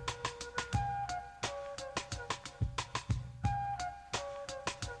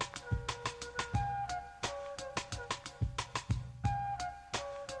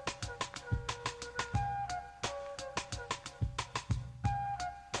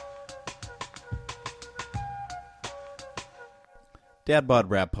 Dad Bod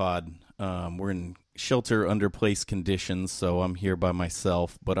Rap Pod. We're in shelter under place conditions, so I'm here by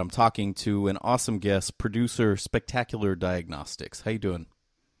myself, but I'm talking to an awesome guest, producer, Spectacular Diagnostics. How you doing?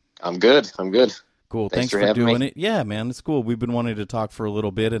 I'm good. Cool. Thanks for doing it. Yeah, man, it's cool. We've been wanting to talk for a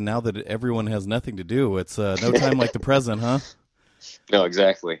little bit, and now that everyone has nothing to do, it's no time like the present, huh? No,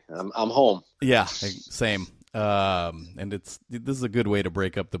 exactly. I'm home. Yeah, same. And this is a good way to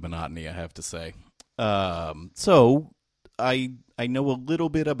break up the monotony, I have to say. So I know a little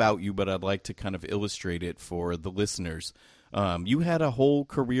bit about you, but I'd like to kind of illustrate it for the listeners. You had a whole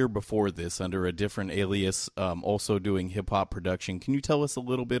career before this under a different alias, also doing hip-hop production. Can you tell us a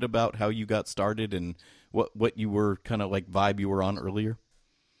little bit about how you got started and what you were kind of like vibe you were on earlier?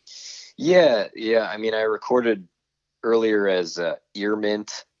 Yeah. I mean, I recorded earlier as Ear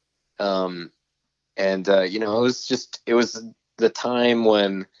Mint. It was the time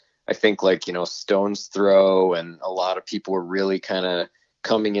when I think Stone's Throw and a lot of people were really kind of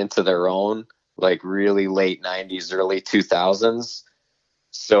coming into their own, like really late 90s, early 2000s.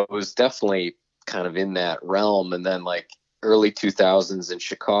 So it was definitely kind of in that realm. And then early 2000s in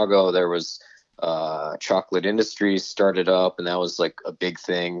Chicago, there was Chocolate Industries started up, and that was a big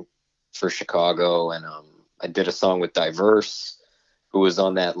thing for Chicago. And I did a song with Diverse, who was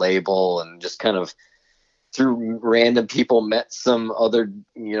on that label, and just kind of through random people met some other,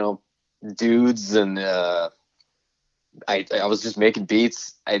 dudes, and I was just making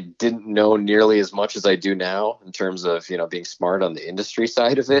beats. I didn't know nearly as much as I do now in terms of, being smart on the industry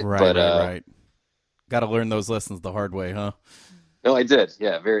side of it. Right. Got to learn those lessons the hard way, huh? No, I did.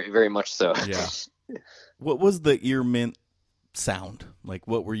 Yeah, very, very much so. Yeah. What was the Ear Mint sound?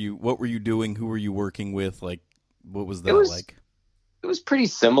 What were you doing? Who were you working with? What was that like? It was pretty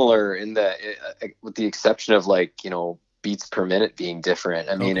similar in that, with the exception of beats per minute being different.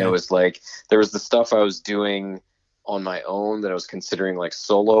 I mean, It was there was the stuff I was doing on my own that I was considering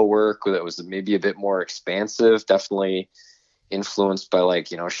solo work that was maybe a bit more expansive, definitely influenced by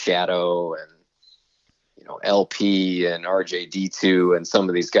Shadow and, LP and RJD2 and some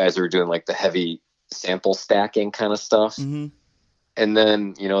of these guys who were doing the heavy sample stacking kind of stuff. Mm-hmm. And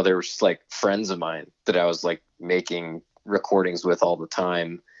then, you know, there were just like friends of mine that I was like making recordings with all the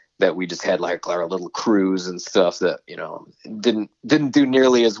time, that we just had like our little crews and stuff that, you know, didn't do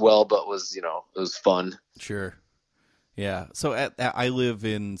nearly as well, but was, you know, it was fun. Sure. Yeah. So I live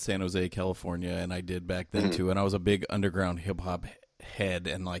in San Jose, California, and I did back then too. And I was a big underground hip hop head,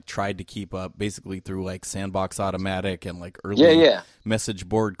 and like tried to keep up basically through like Sandbox Automatic and like early message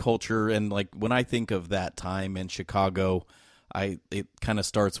board culture. And like when I think of that time in Chicago, it kind of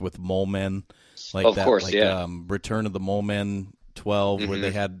starts with Mole Men, like of that, course, like yeah. Return of the Mole Men 12, where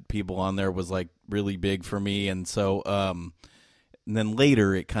they had people on there, was like really big for me. And so and then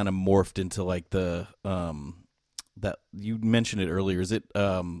later it kind of morphed into like the that you mentioned it earlier. Is it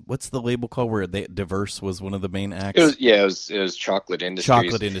what's the label called where Diverse was one of the main acts? It was Chocolate Industries.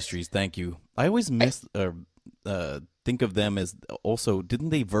 Chocolate Industries, thank you. I always think of them as also, didn't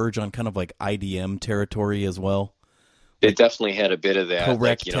they verge on kind of like IDM territory as well? It definitely had a bit of that. Correct,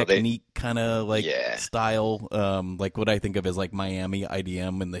 like, you know, technique kind of like style, like what I think of as like Miami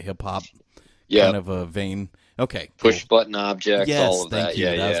IDM and the hip hop kind of a vein. Okay, push button objects, yes, all of that. You.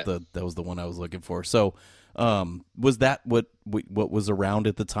 Yeah, that was the one I was looking for. So, was that what was around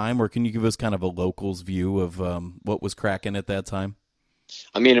at the time, or can you give us kind of a local's view of what was cracking at that time?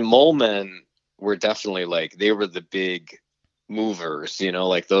 I mean, Mole Men were definitely like, they were the big movers, you know,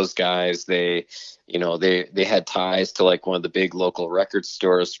 like those guys, they had ties to like one of the big local record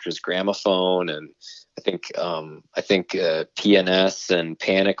stores, which was Gramophone, and I think PNS and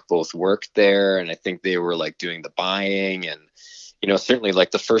Panic both worked there, and I think they were like doing the buying. And you know, certainly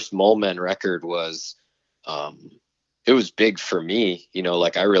like the first Mole Men record was it was big for me, you know,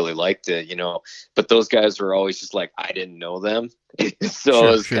 like I really liked it, you know, but those guys were always just like, I didn't know them. So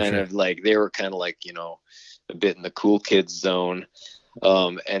it was kind of like, they were kind of like, you know, a bit in the cool kids zone.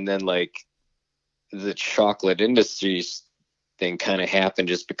 And then like the Chocolate Industries thing kind of happened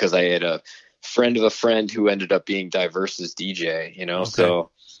just because I had a friend of a friend who ended up being Diverse's DJ, you know. Okay.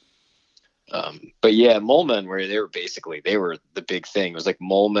 So but yeah, Mole Men they were the big thing. It was like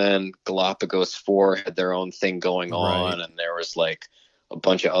Mole Men, Galapagos 4 had their own thing going on, and there was like a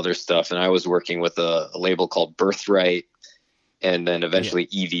bunch of other stuff. And I was working with a label called Birthright, and then eventually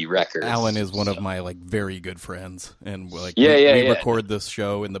EV Records. Alan is one of my like very good friends, and like we record this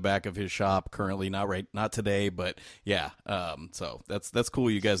show in the back of his shop currently. Not today, but yeah. So that's cool.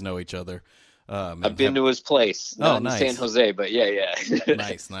 You guys know each other. I've been to his place, not in San Jose, but yeah.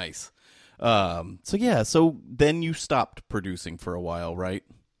 Nice. So then you stopped producing for a while, right?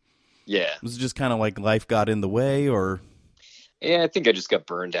 Yeah. Was it just kind of like life got in the way, or? Yeah, I think I just got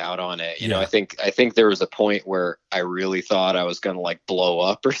burned out on it. You know, I think there was a point where I really thought I was going to like blow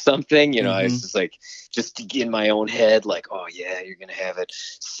up or something. You know, I was just like, just in my own head, like, oh yeah, you're going to have it.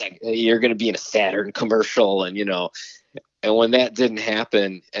 You're going to be in a Saturn commercial. And, you know, and when that didn't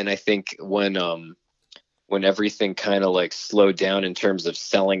happen, and I think when everything kind of like slowed down in terms of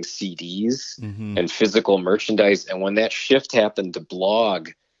selling CDs and physical merchandise, and when that shift happened to blog,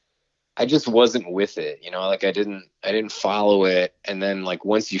 I just wasn't with it, you know, like I didn't follow it. And then like,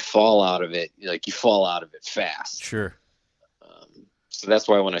 once you fall out of it, like you fall out of it fast. Sure. So that's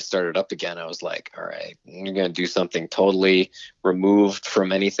why when I started up again, I was like, all right, I'm going to do something totally removed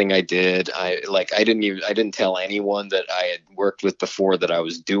from anything I did. I didn't tell anyone that I had worked with before that I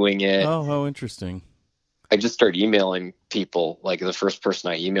was doing it. Oh, how interesting. I just started emailing people. Like the first person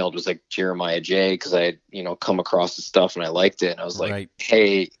I emailed was like Jeremiah J, because I had, you know, come across the stuff and I liked it. And I was like,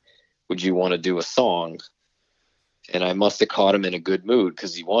 hey, would you want to do a song? And I must have caught him in a good mood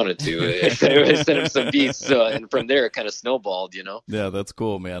because he wanted to. I sent him some beats. And from there, it kind of snowballed, you know? Yeah, that's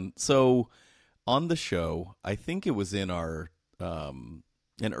cool, man. So on the show, I think it was in our an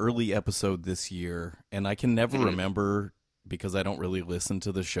early episode this year, and I can never remember because I don't really listen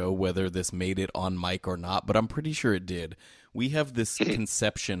to the show whether this made it on mic or not, but I'm pretty sure it did. We have this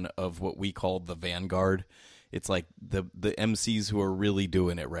conception of what we call the Vanguard. It's like the MCs who are really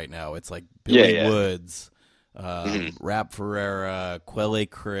doing it right now. It's like Billy Woods, Rap Ferreira, Quelle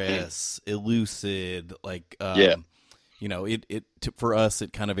Chris, Elucid, like you know, for us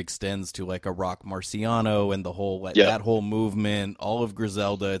it kind of extends to like a Rock Marciano and the whole that whole movement, all of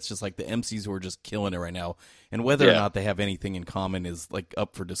Griselda. It's just like the MCs who are just killing it right now. And whether or not they have anything in common is like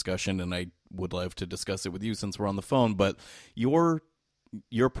up for discussion, and I would love to discuss it with you since we're on the phone. But your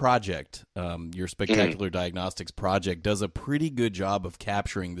project, your Spectacular Diagnostics project, does a pretty good job of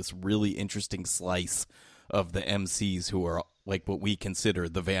capturing this really interesting slice of the MCs who are like what we consider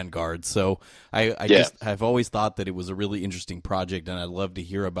the vanguard. So I've always thought that it was a really interesting project, and I'd love to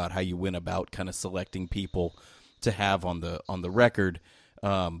hear about how you went about kind of selecting people to have on the record.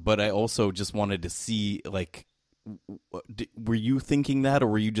 But I also just wanted to see, like, were you thinking that, or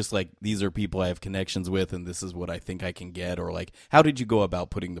were you just like, these are people I have connections with and this is what I think I can get? Or like, how did you go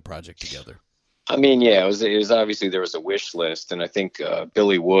about putting the project together? I mean, yeah, it was obviously there was a wish list, and I think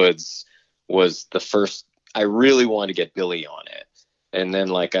Billy Woods was the first. I really wanted to get Billy on it. And then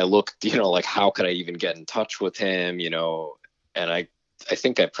like I looked, like how could I even get in touch with him, and I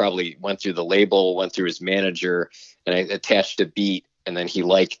think I probably went through the label, went through his manager, and I attached a beat, and then he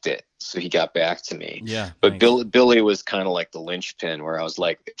liked it. So he got back to me. Yeah. But nice. Billy was kind of like the linchpin, where I was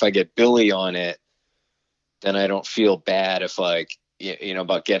like, if I get Billy on it, then I don't feel bad if like,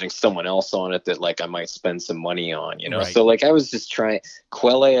 about getting someone else on it that like I might spend some money on, Right. So like I was just trying.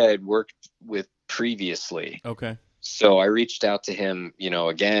 Quelle I had worked with previously. Okay. So I reached out to him,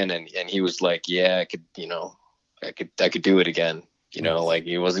 again, and he was like, yeah, I could do it again. Like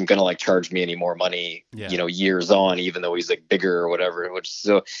he wasn't going to like charge me any more money, Yeah. Years on, even though he's like bigger or whatever,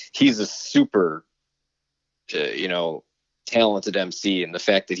 so he's a super, talented MC. And the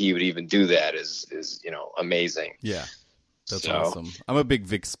fact that he would even do that is, amazing. Yeah. That's awesome. I'm a big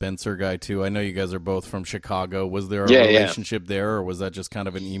Vic Spencer guy too. I know you guys are both from Chicago. Was there a relationship there, or was that just kind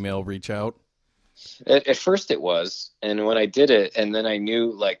of an email reach out? At first it was. And when I did it, and then I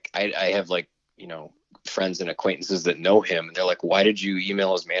knew like, I have like, friends and acquaintances that know him, and they're like, why did you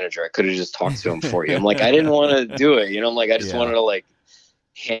email his manager? I could have just talked to him for you. I'm like, I didn't want to do it. I'm like, I just wanted to like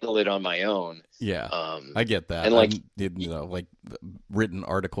handle it on my own. Yeah. I get that. And like, I did, like written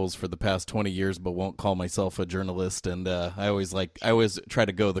articles for the past 20 years, but won't call myself a journalist. And I always try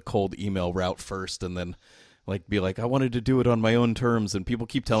to go the cold email route first, and then like be like, I wanted to do it on my own terms. And people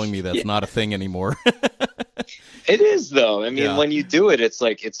keep telling me that's not a thing anymore. It is though. I mean, when you do it, it's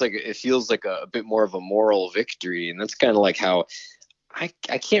like it feels like a bit more of a moral victory, and that's kind of like how I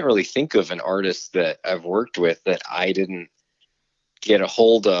can't really think of an artist that I've worked with that I didn't get a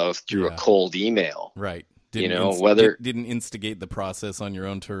hold of through a cold email. Right. Didn't instigate the process on your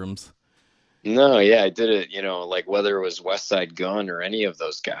own terms. No, yeah, I did it. Like whether it was West Side Gun or any of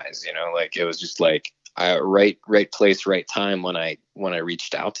those guys. Like it was just like right place, right time when I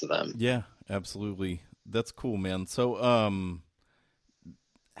reached out to them. Yeah, absolutely. That's cool, man. So,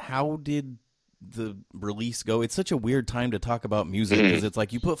 how did the release go? It's such a weird time to talk about music because it's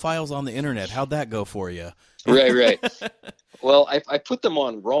like you put files on the internet. How'd that go for you? Right. Well, I put them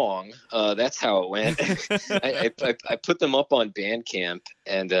on wrong. That's how it went. I put them up on Bandcamp,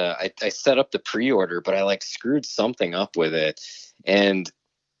 and I set up the pre-order, but I like screwed something up with it. And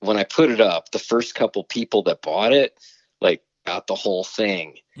when I put it up, the first couple people that bought it, like, got the whole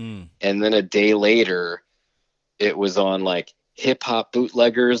thing. And then a day later it was on like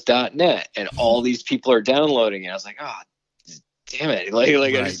hiphopbootleggers.net, and all these people are downloading it. I was like, oh damn it. Like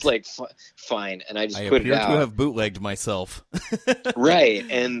right. I just like fine. And I just put it out. I appear to have bootlegged myself. Right.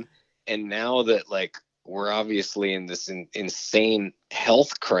 And now that like we're obviously in this insane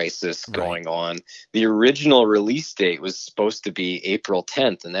health crisis going on, the original release date was supposed to be April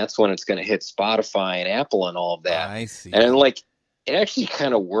 10th, and that's when it's going to hit Spotify and Apple and all of that. I see. And like it actually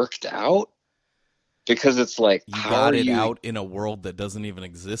kind of worked out, because it's like you got it out in a world that doesn't even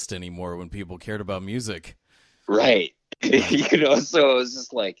exist anymore when people cared about music. Right. So it was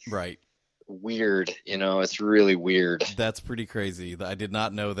just like weird, it's really weird. That's pretty crazy. I did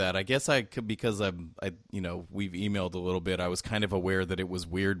not know that. I guess I could, because we've emailed a little bit. I was kind of aware that it was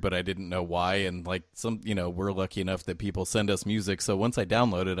weird, but I didn't know why. And like we're lucky enough that people send us music. So once I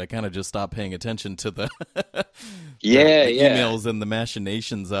download it, I kind of just stopped paying attention to the emails and the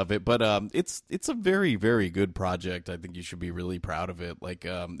machinations of it. But it's a very, very good project. I think you should be really proud of it. Like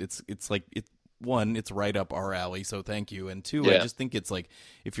it's like one, it's right up our alley, so thank you. And two, I just think it's like,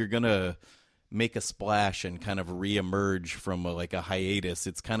 if you're gonna make a splash and kind of reemerge from a hiatus,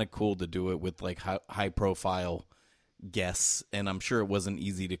 it's kind of cool to do it with like high profile guests. And I'm sure it wasn't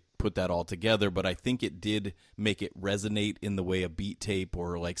easy to put that all together, but I think it did make it resonate in the way a beat tape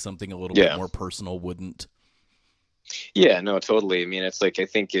or like something a little bit more personal wouldn't. Yeah, no, totally. I mean, it's like, I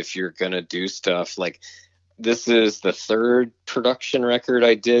think if you're gonna do stuff like, this is the third production record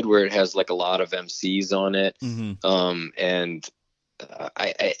I did where it has like a lot of MCs on it. And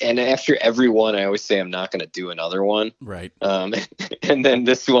and after every one, I always say I'm not going to do another one. Right. And then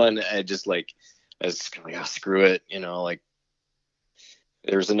this one, I was just like, oh, screw it. Like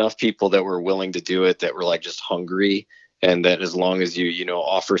there's enough people that were willing to do it that were like just hungry. And that as long as you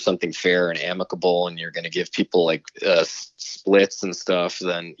offer something fair and amicable, and you're going to give people like splits and stuff,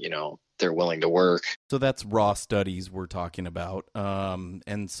 then, they're willing to work. So that's Raw Studies we're talking about.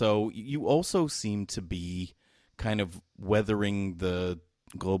 And so you also seem to be kind of weathering the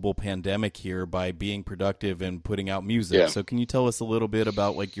global pandemic here by being productive and putting out music. So can you tell us a little bit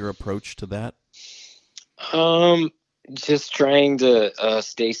about like your approach to that? Just trying to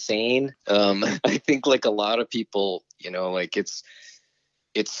stay sane. I think like a lot of people, like it's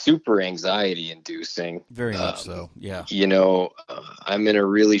super anxiety inducing. Very much so. Yeah. I'm in a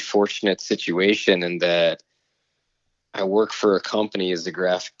really fortunate situation in that I work for a company as a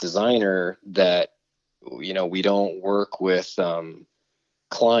graphic designer that, we don't work with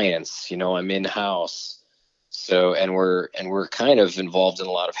clients. I'm in-house. So, and we're kind of involved in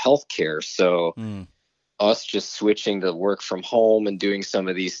a lot of healthcare. So us just switching to work from home and doing some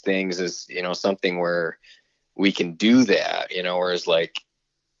of these things is, something where we can do that, whereas like,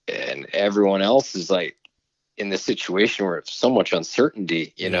 and everyone else is like in this situation where it's so much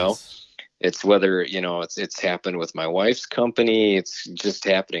uncertainty, Yes. It's whether, it's happened with my wife's company, it's just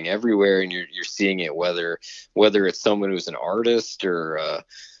happening everywhere. And you're seeing it, whether it's someone who's an artist or,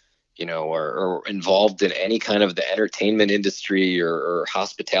 or involved in any kind of the entertainment industry or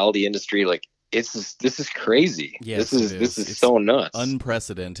hospitality industry. Like this is crazy. Yes, this is it's so nuts.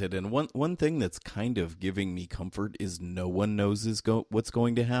 Unprecedented. And one thing that's kind of giving me comfort is no one knows what's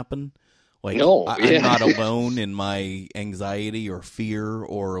going to happen. Like, no, I'm not alone in my anxiety or fear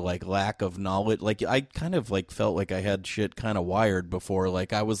or like lack of knowledge. Like I kind of like felt like I had shit kind of wired before.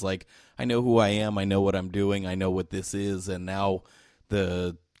 Like I was like, I know who I am. I know what I'm doing. I know what this is. And now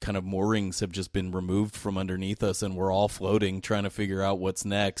the kind of moorings have just been removed from underneath us and we're all floating trying to figure out what's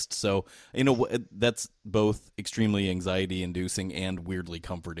next. So, that's both extremely anxiety inducing and weirdly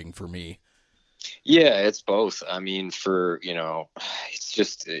comforting for me. Yeah, it's both. I mean, it's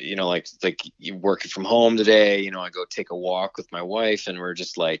just, like you working from home today, I go take a walk with my wife and we're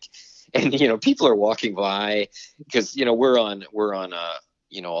just like, and, people are walking by because, we're on a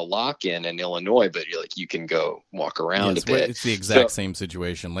lock-in in Illinois, but you can go walk around a bit. It's the exact same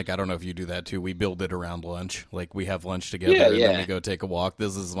situation. Like, I don't know if you do that too. We build it around lunch. Like we have lunch together and then we go take a walk.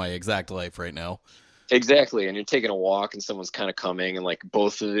 This is my exact life right now. Exactly. And you're taking a walk and someone's kind of coming and like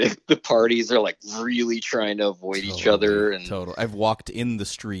both of the parties are like really trying to avoid each other. And I've walked in the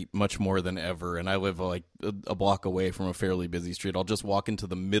street much more than ever. And I live like a block away from a fairly busy street. I'll just walk into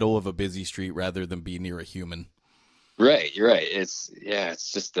the middle of a busy street rather than be near a human. Right. You're right. It's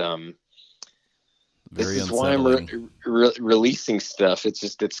just, Very this is unsettling. why I'm releasing stuff.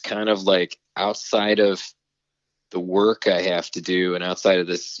 It's kind of like outside of the work I have to do and outside of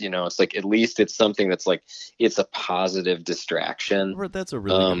this, it's like, at least it's something that's like, it's a positive distraction. That's a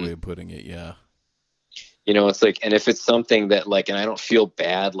really good way of putting it. Yeah. It's like, and if it's something that like, and I don't feel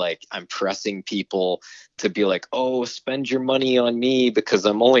bad, like I'm pressing people to be like, oh, spend your money on me because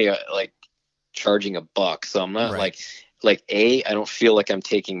I'm only like charging $1. So I'm not right. I don't feel like I'm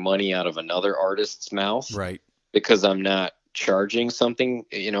taking money out of another artist's mouth. Right. Because I'm not charging something,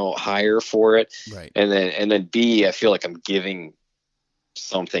 higher for it. Right. And then B, I feel like I'm giving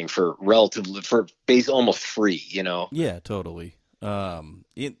something for almost free, Yeah, totally.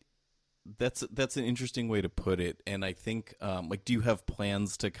 That's an interesting way to put it. And I think, do you have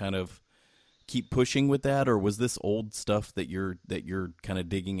plans to kind of keep pushing with that, or was this old stuff that you're kind of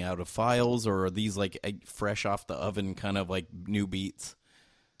digging out of files, or are these like fresh off the oven kind of like new beats?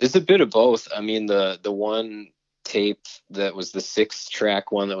 There's a bit of both. I mean, the one tape that was the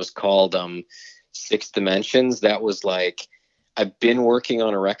 6-track one that was called 6 Dimensions, that was like, I've been working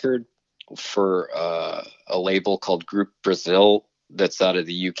on a record for a label called Group Brazil that's out of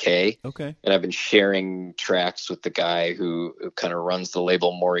the UK. Okay. And I've been sharing tracks with the guy who kind of runs the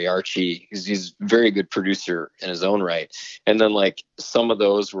label, Moriarty. He's a very good producer in his own right. And then like some of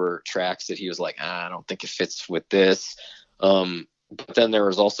those were tracks that he was like, I don't think it fits with this. But then there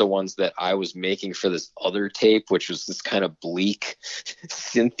was also ones that I was making for this other tape, which was this kind of bleak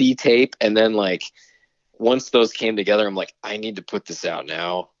synthy tape. And then like, once those came together, I'm like, I need to put this out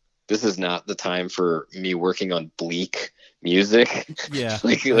now. This is not the time for me working on bleak music. Yeah,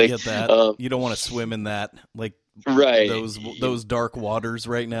 I get that. You don't want to swim in that, like, right, those dark waters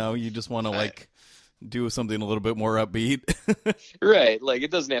right now. You just want to like do something a little bit more upbeat. Right. Like,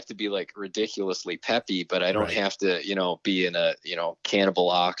 it doesn't have to be like ridiculously peppy, but I don't have to, be in a, Cannibal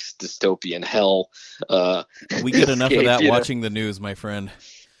Ox dystopian hell. We get enough of that watching the news, my friend.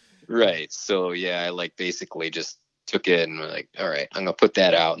 Right. So yeah, I like basically just took it and like, all right, I'm gonna put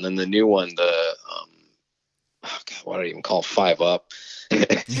that out. And then the new one, what do I even call 5 Up?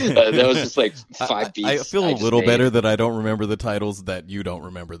 That was just like 5 beats. I feel a little better that I don't remember the titles, that you don't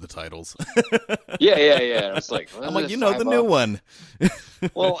remember the titles. Yeah. I was like, I'm like, the new one.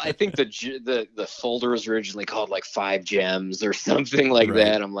 Well, I think the folder was originally called like 5 Gems or something like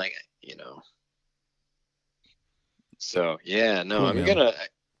that. I'm like, So yeah, no, cool,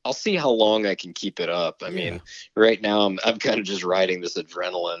 I'll see how long I can keep it up. I mean, right now I'm kind of just riding this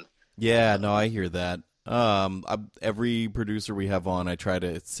adrenaline. Yeah, no, I hear that. Every producer we have on, I try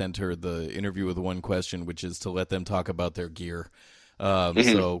to send her the interview with one question, which is to let them talk about their gear.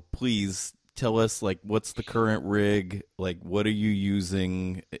 So please tell us, like, what's the current rig? Like, what are you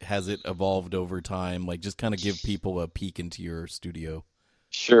using? Has it evolved over time? Like, just kind of give people a peek into your studio.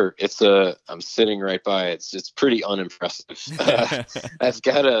 Sure. I'm sitting right by it. It's pretty unimpressive. I've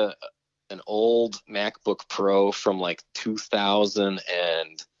got an old MacBook Pro from like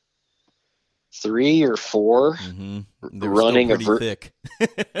 2003 or 4, running thick.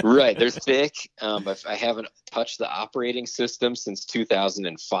 Right, they're thick. But I haven't touched the operating system since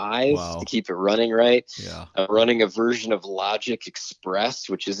 2005 to keep it running right. Yeah, I'm running a version of Logic Express,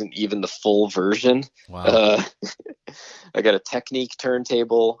 which isn't even the full version. Wow. I got a Technique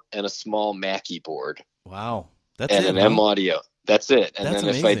turntable and a small Mackie board. Wow, and an M audio. That's it. And That's then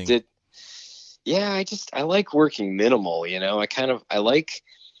amazing. if I did, I like working minimal.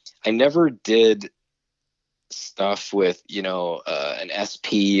 I never did stuff with, an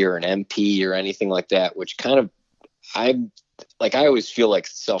SP or an MP or anything like that, which kind of, I always feel like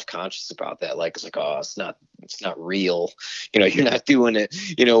self-conscious about that. Like, it's like, oh, it's not real. You're not doing it,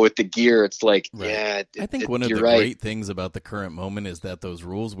 with the gear. It's like, right. Yeah, I think one of the great things about the current moment is that those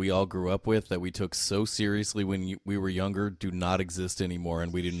rules we all grew up with that we took so seriously when we were younger do not exist anymore.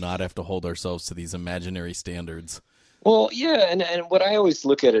 And we do not have to hold ourselves to these imaginary standards. Well, yeah, and what I always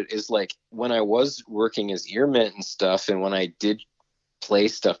look at it is like when I was working as Earmint and stuff, and when I did play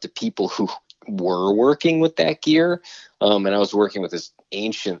stuff to people who were working with that gear, and I was working with this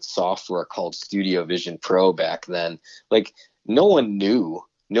ancient software called Studio Vision Pro back then, like no one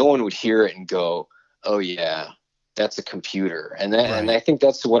would hear it and go, oh yeah, that's a computer. And that, and I think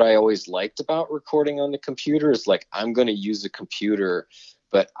that's what I always liked about recording on the computer is like, I'm going to use a computer,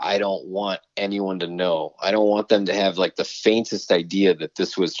 but I don't want anyone to know. I don't want them to have like the faintest idea that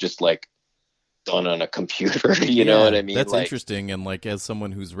this was just like done on a computer. You know what I mean? That's interesting. And like, as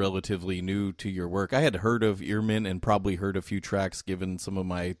someone who's relatively new to your work, I had heard of Earmint and probably heard a few tracks given some of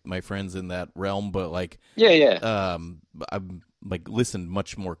my friends in that realm, but like, I'm like listened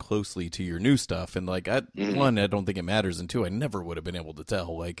much more closely to your new stuff. And like, one, I don't think it matters. And two, I never would have been able to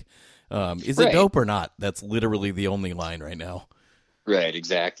tell, like, is it dope or not? That's literally the only line right now. Right,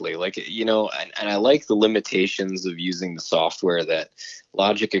 exactly. Like, and I like the limitations of using the software that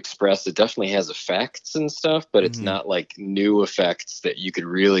Logic Express, it definitely has effects and stuff, but it's not like new effects that you could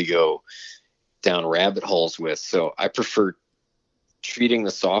really go down rabbit holes with. So I prefer treating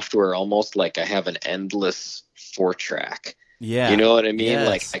the software almost like I have an endless 4-track. Yeah. You know what I mean? Yes,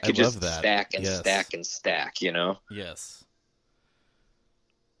 like I could just stack and yes. stack and stack, Yes.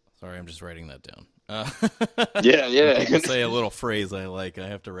 Sorry, I'm just writing that down. Yeah. People say a little phrase I like. I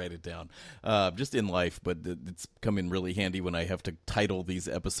have to write it down. Just in life, but it's come in really handy when I have to title these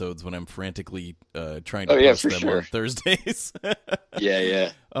episodes when I'm frantically trying to post them on Thursdays.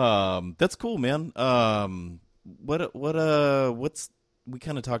 Yeah. That's cool, man. What's we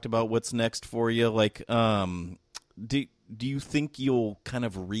kind of talked about what's next for you? Like, do you think you'll kind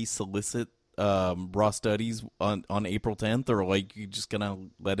of resolicit Raw Studies on April 10th, or like you just gonna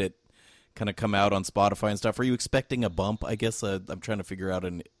let it kind of come out on Spotify and stuff? Are you expecting a bump? I guess I'm trying to figure out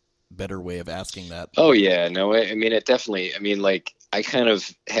a better way of asking that. Oh yeah, no, I mean, it definitely, I mean, like I kind of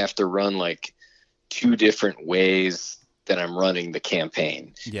have to run like 2 different ways that I'm running the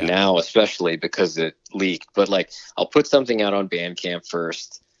campaign now, especially because it leaked, but like I'll put something out on Bandcamp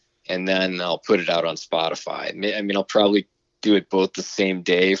first and then I'll put it out on Spotify. I mean, I'll probably do it both the same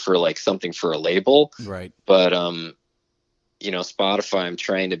day for like something for a label. Right. But, Spotify, I'm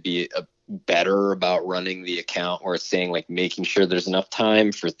trying to be better about running the account where it's saying like making sure there's enough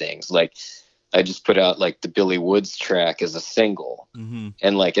time for things. Like I just put out like the Billy Woods track as a single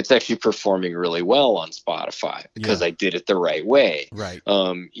and like it's actually performing really well on Spotify because I did it the right way. Right.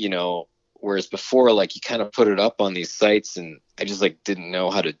 Whereas before, like you kind of put it up on these sites and I just like didn't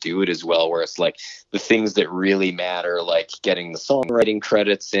know how to do it as well, where it's like the things that really matter, like getting the songwriting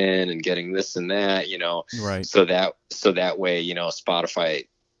credits in and getting this and that, right. So that way, Spotify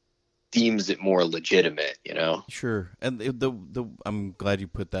deems it more legitimate, Sure. And I'm glad you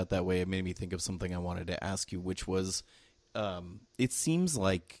put that way. It made me think of something I wanted to ask you, which was, it seems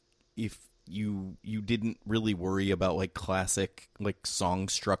like if you didn't really worry about like classic like song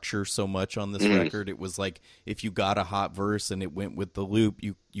structure so much on this record. It was like if you got a hot verse and it went with the loop,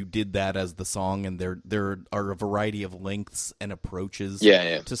 you did that as the song, and there are a variety of lengths and approaches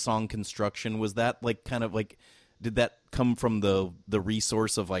to song construction. Was that like kind of like, did that come from the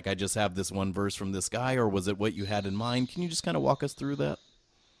resource of like I just have this one verse from this guy, or was it what you had in mind? Can you just kind of walk us through that?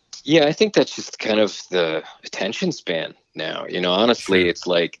 Yeah, I think that's just kind of the attention span now. Honestly, it's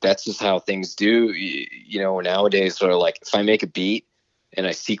like that's just how things do. Nowadays, sort of like if I make a beat and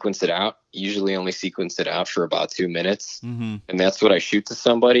I sequence it out, usually only sequence it out for about 2 minutes. Mm-hmm. And that's what I shoot to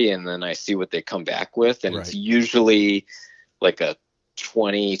somebody, and then I see what they come back with. And it's usually like a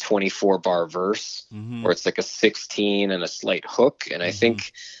 20, 24 bar verse, or it's like a 16 and a slight hook. And I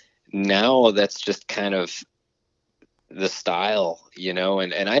think now that's just kind of the style,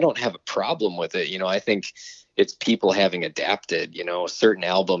 and I don't have a problem with it. I think it's people having adapted, certain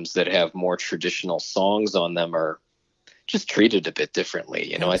albums that have more traditional songs on them are just treated a bit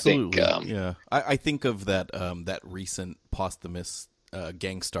differently. Absolutely. I think, yeah, I think of that recent posthumous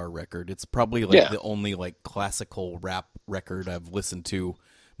Gangstar record. It's probably like the only like classical rap record I've listened to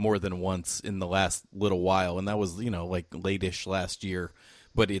more than once in the last little while. And that was, like late-ish last year.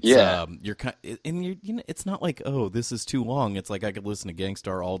 But it's it's not like, oh, this is too long. It's like I could listen to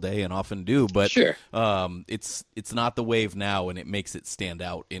Gangstar all day and often do, but it's not the wave now, and it makes it stand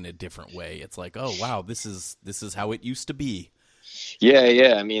out in a different way. It's like, oh wow, this is how it used to be.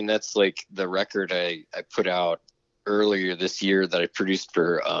 Yeah. I mean, that's like the record I put out earlier this year that I produced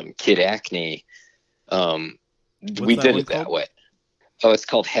for Kid Acne. We did it that way. Oh, it's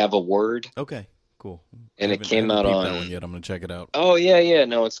called Have a Word. Okay. Cool. And it came out on. That one yet. I'm gonna check it out. Oh yeah.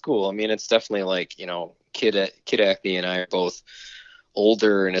 No, it's cool. I mean, it's definitely like Kid Acne and I are both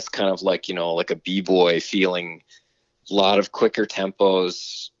older, and it's kind of like like a b-boy feeling. A lot of quicker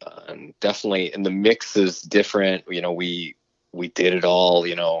tempos, and definitely, and the mix is different. We did it all,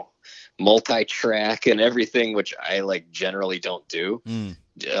 multi-track and everything, which I like generally don't do.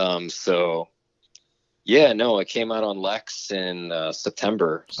 So yeah, no, it came out on Lex in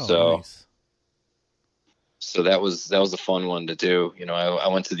September. Nice. So that was a fun one to do. I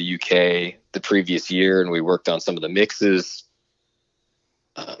went to the UK the previous year, and we worked on some of the mixes.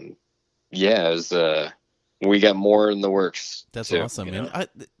 It was, we got more in the works. That's too, awesome, man.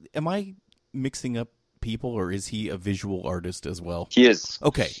 Am I mixing up people, or is he a visual artist as well? He is.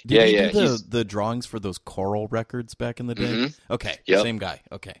 Okay. Did he do the drawings for those Coral records back in the day? Mm-hmm. Okay. Yep. Same guy.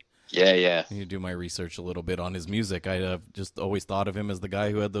 Okay. Yeah. I need to do my research a little bit on his music. I just always thought of him as the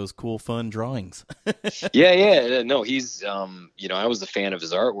guy who had those cool, fun drawings. Yeah. No, he's, I was a fan of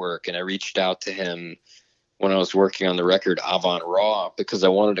his artwork, and I reached out to him when I was working on the record Avant Raw, because I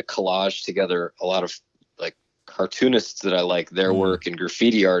wanted to collage together a lot of like cartoonists that I like their work and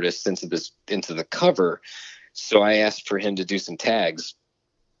graffiti artists into the cover. So I asked for him to do some tags.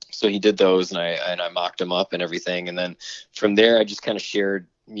 So he did those, and I mocked them up and everything. And then from there, I just kind of shared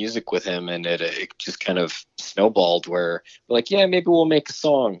music with him, and it just kind of snowballed where we're like, yeah, maybe we'll make a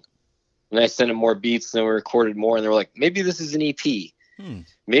song. And I sent him more beats, and then we recorded more, and they were like, maybe this is an EP.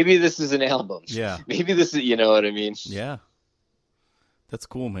 Maybe this is an album. Yeah. Maybe this is, you know what I mean? Yeah. That's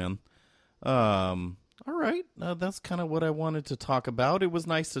cool, man. All right. That's kind of what I wanted to talk about. It was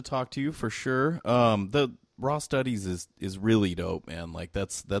nice to talk to you for sure. The Raw Studies is really dope, man. Like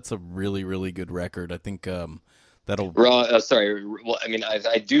that's a really, really good record. I think, that'll Raw. Sorry. Well, I mean,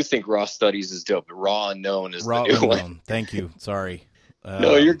 I do think Raw Studies is dope, but Raw Unknown is Raw the new Unknown. one. Thank you. Sorry.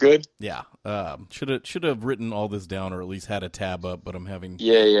 No, you're good. Yeah. Should have written all this down, or at least had a tab up, but I'm having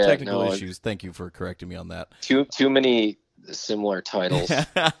technical issues. Thank you for correcting me on that. Too many similar titles.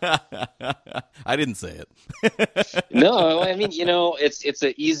 I didn't say it. No, I mean, it's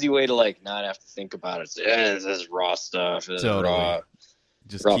an easy way to like not have to think about it. This is raw stuff. This is raw.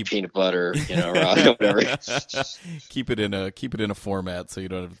 Just raw peanut butter, raw whatever. keep it in a format so you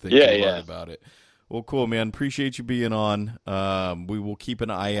don't have to think too hard about it. Well, cool, man. Appreciate you being on. We will keep an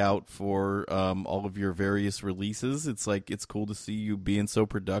eye out for all of your various releases. It's cool to see you being so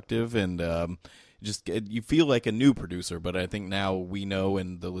productive, and you feel like a new producer. But I think now we know,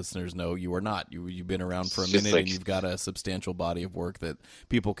 and the listeners know, you are not. You've been around for a minute, and you've got a substantial body of work that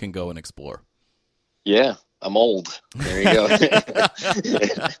people can go and explore. Yeah. I'm old. There you go.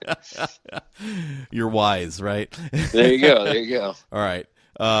 You're wise, right? There you go. All right.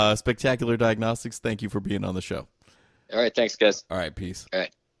 Spectacular Diagnostics, thank you for being on the show. All right. Thanks, guys. All right. Peace. All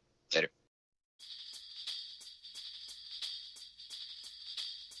right. Later.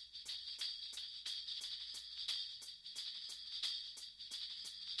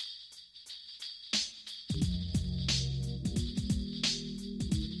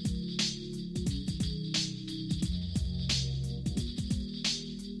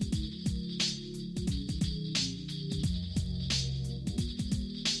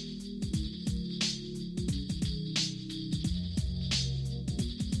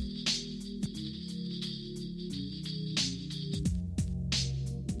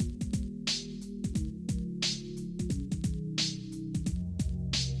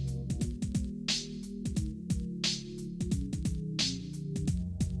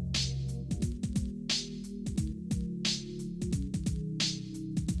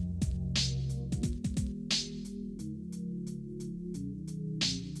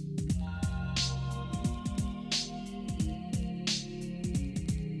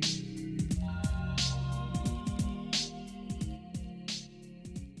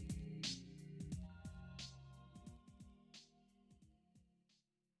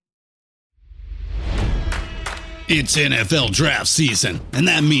 It's NFL draft season, and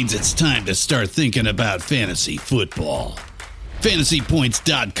that means it's time to start thinking about fantasy football.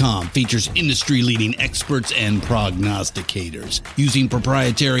 FantasyPoints.com features industry-leading experts and prognosticators using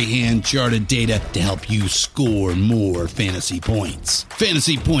proprietary hand-charted data to help you score more fantasy points.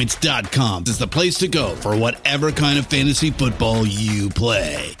 FantasyPoints.com is the place to go for whatever kind of fantasy football you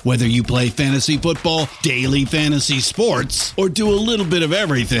play. Whether you play fantasy football, daily fantasy sports, or do a little bit of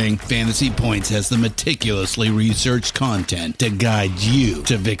everything, Fantasy Points has the meticulously researched content to guide you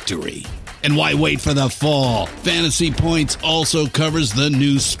to victory. And why wait for the fall? Fantasy Points also covers the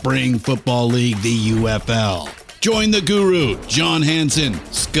new spring football league, the UFL. Join the guru, John Hansen,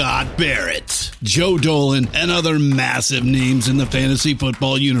 Scott Barrett, Joe Dolan, and other massive names in the fantasy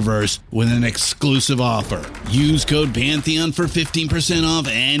football universe with an exclusive offer. Use code Pantheon for 15% off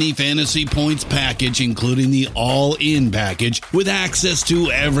any Fantasy Points package, including the all-in package, with access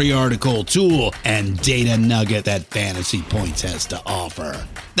to every article, tool, and data nugget that Fantasy Points has to offer.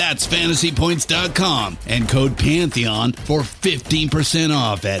 That's FantasyPoints.com and code Pantheon for 15%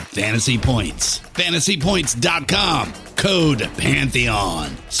 off at Fantasy Points. FantasyPoints.com, code Pantheon.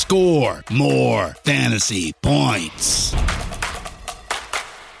 Score more fantasy points.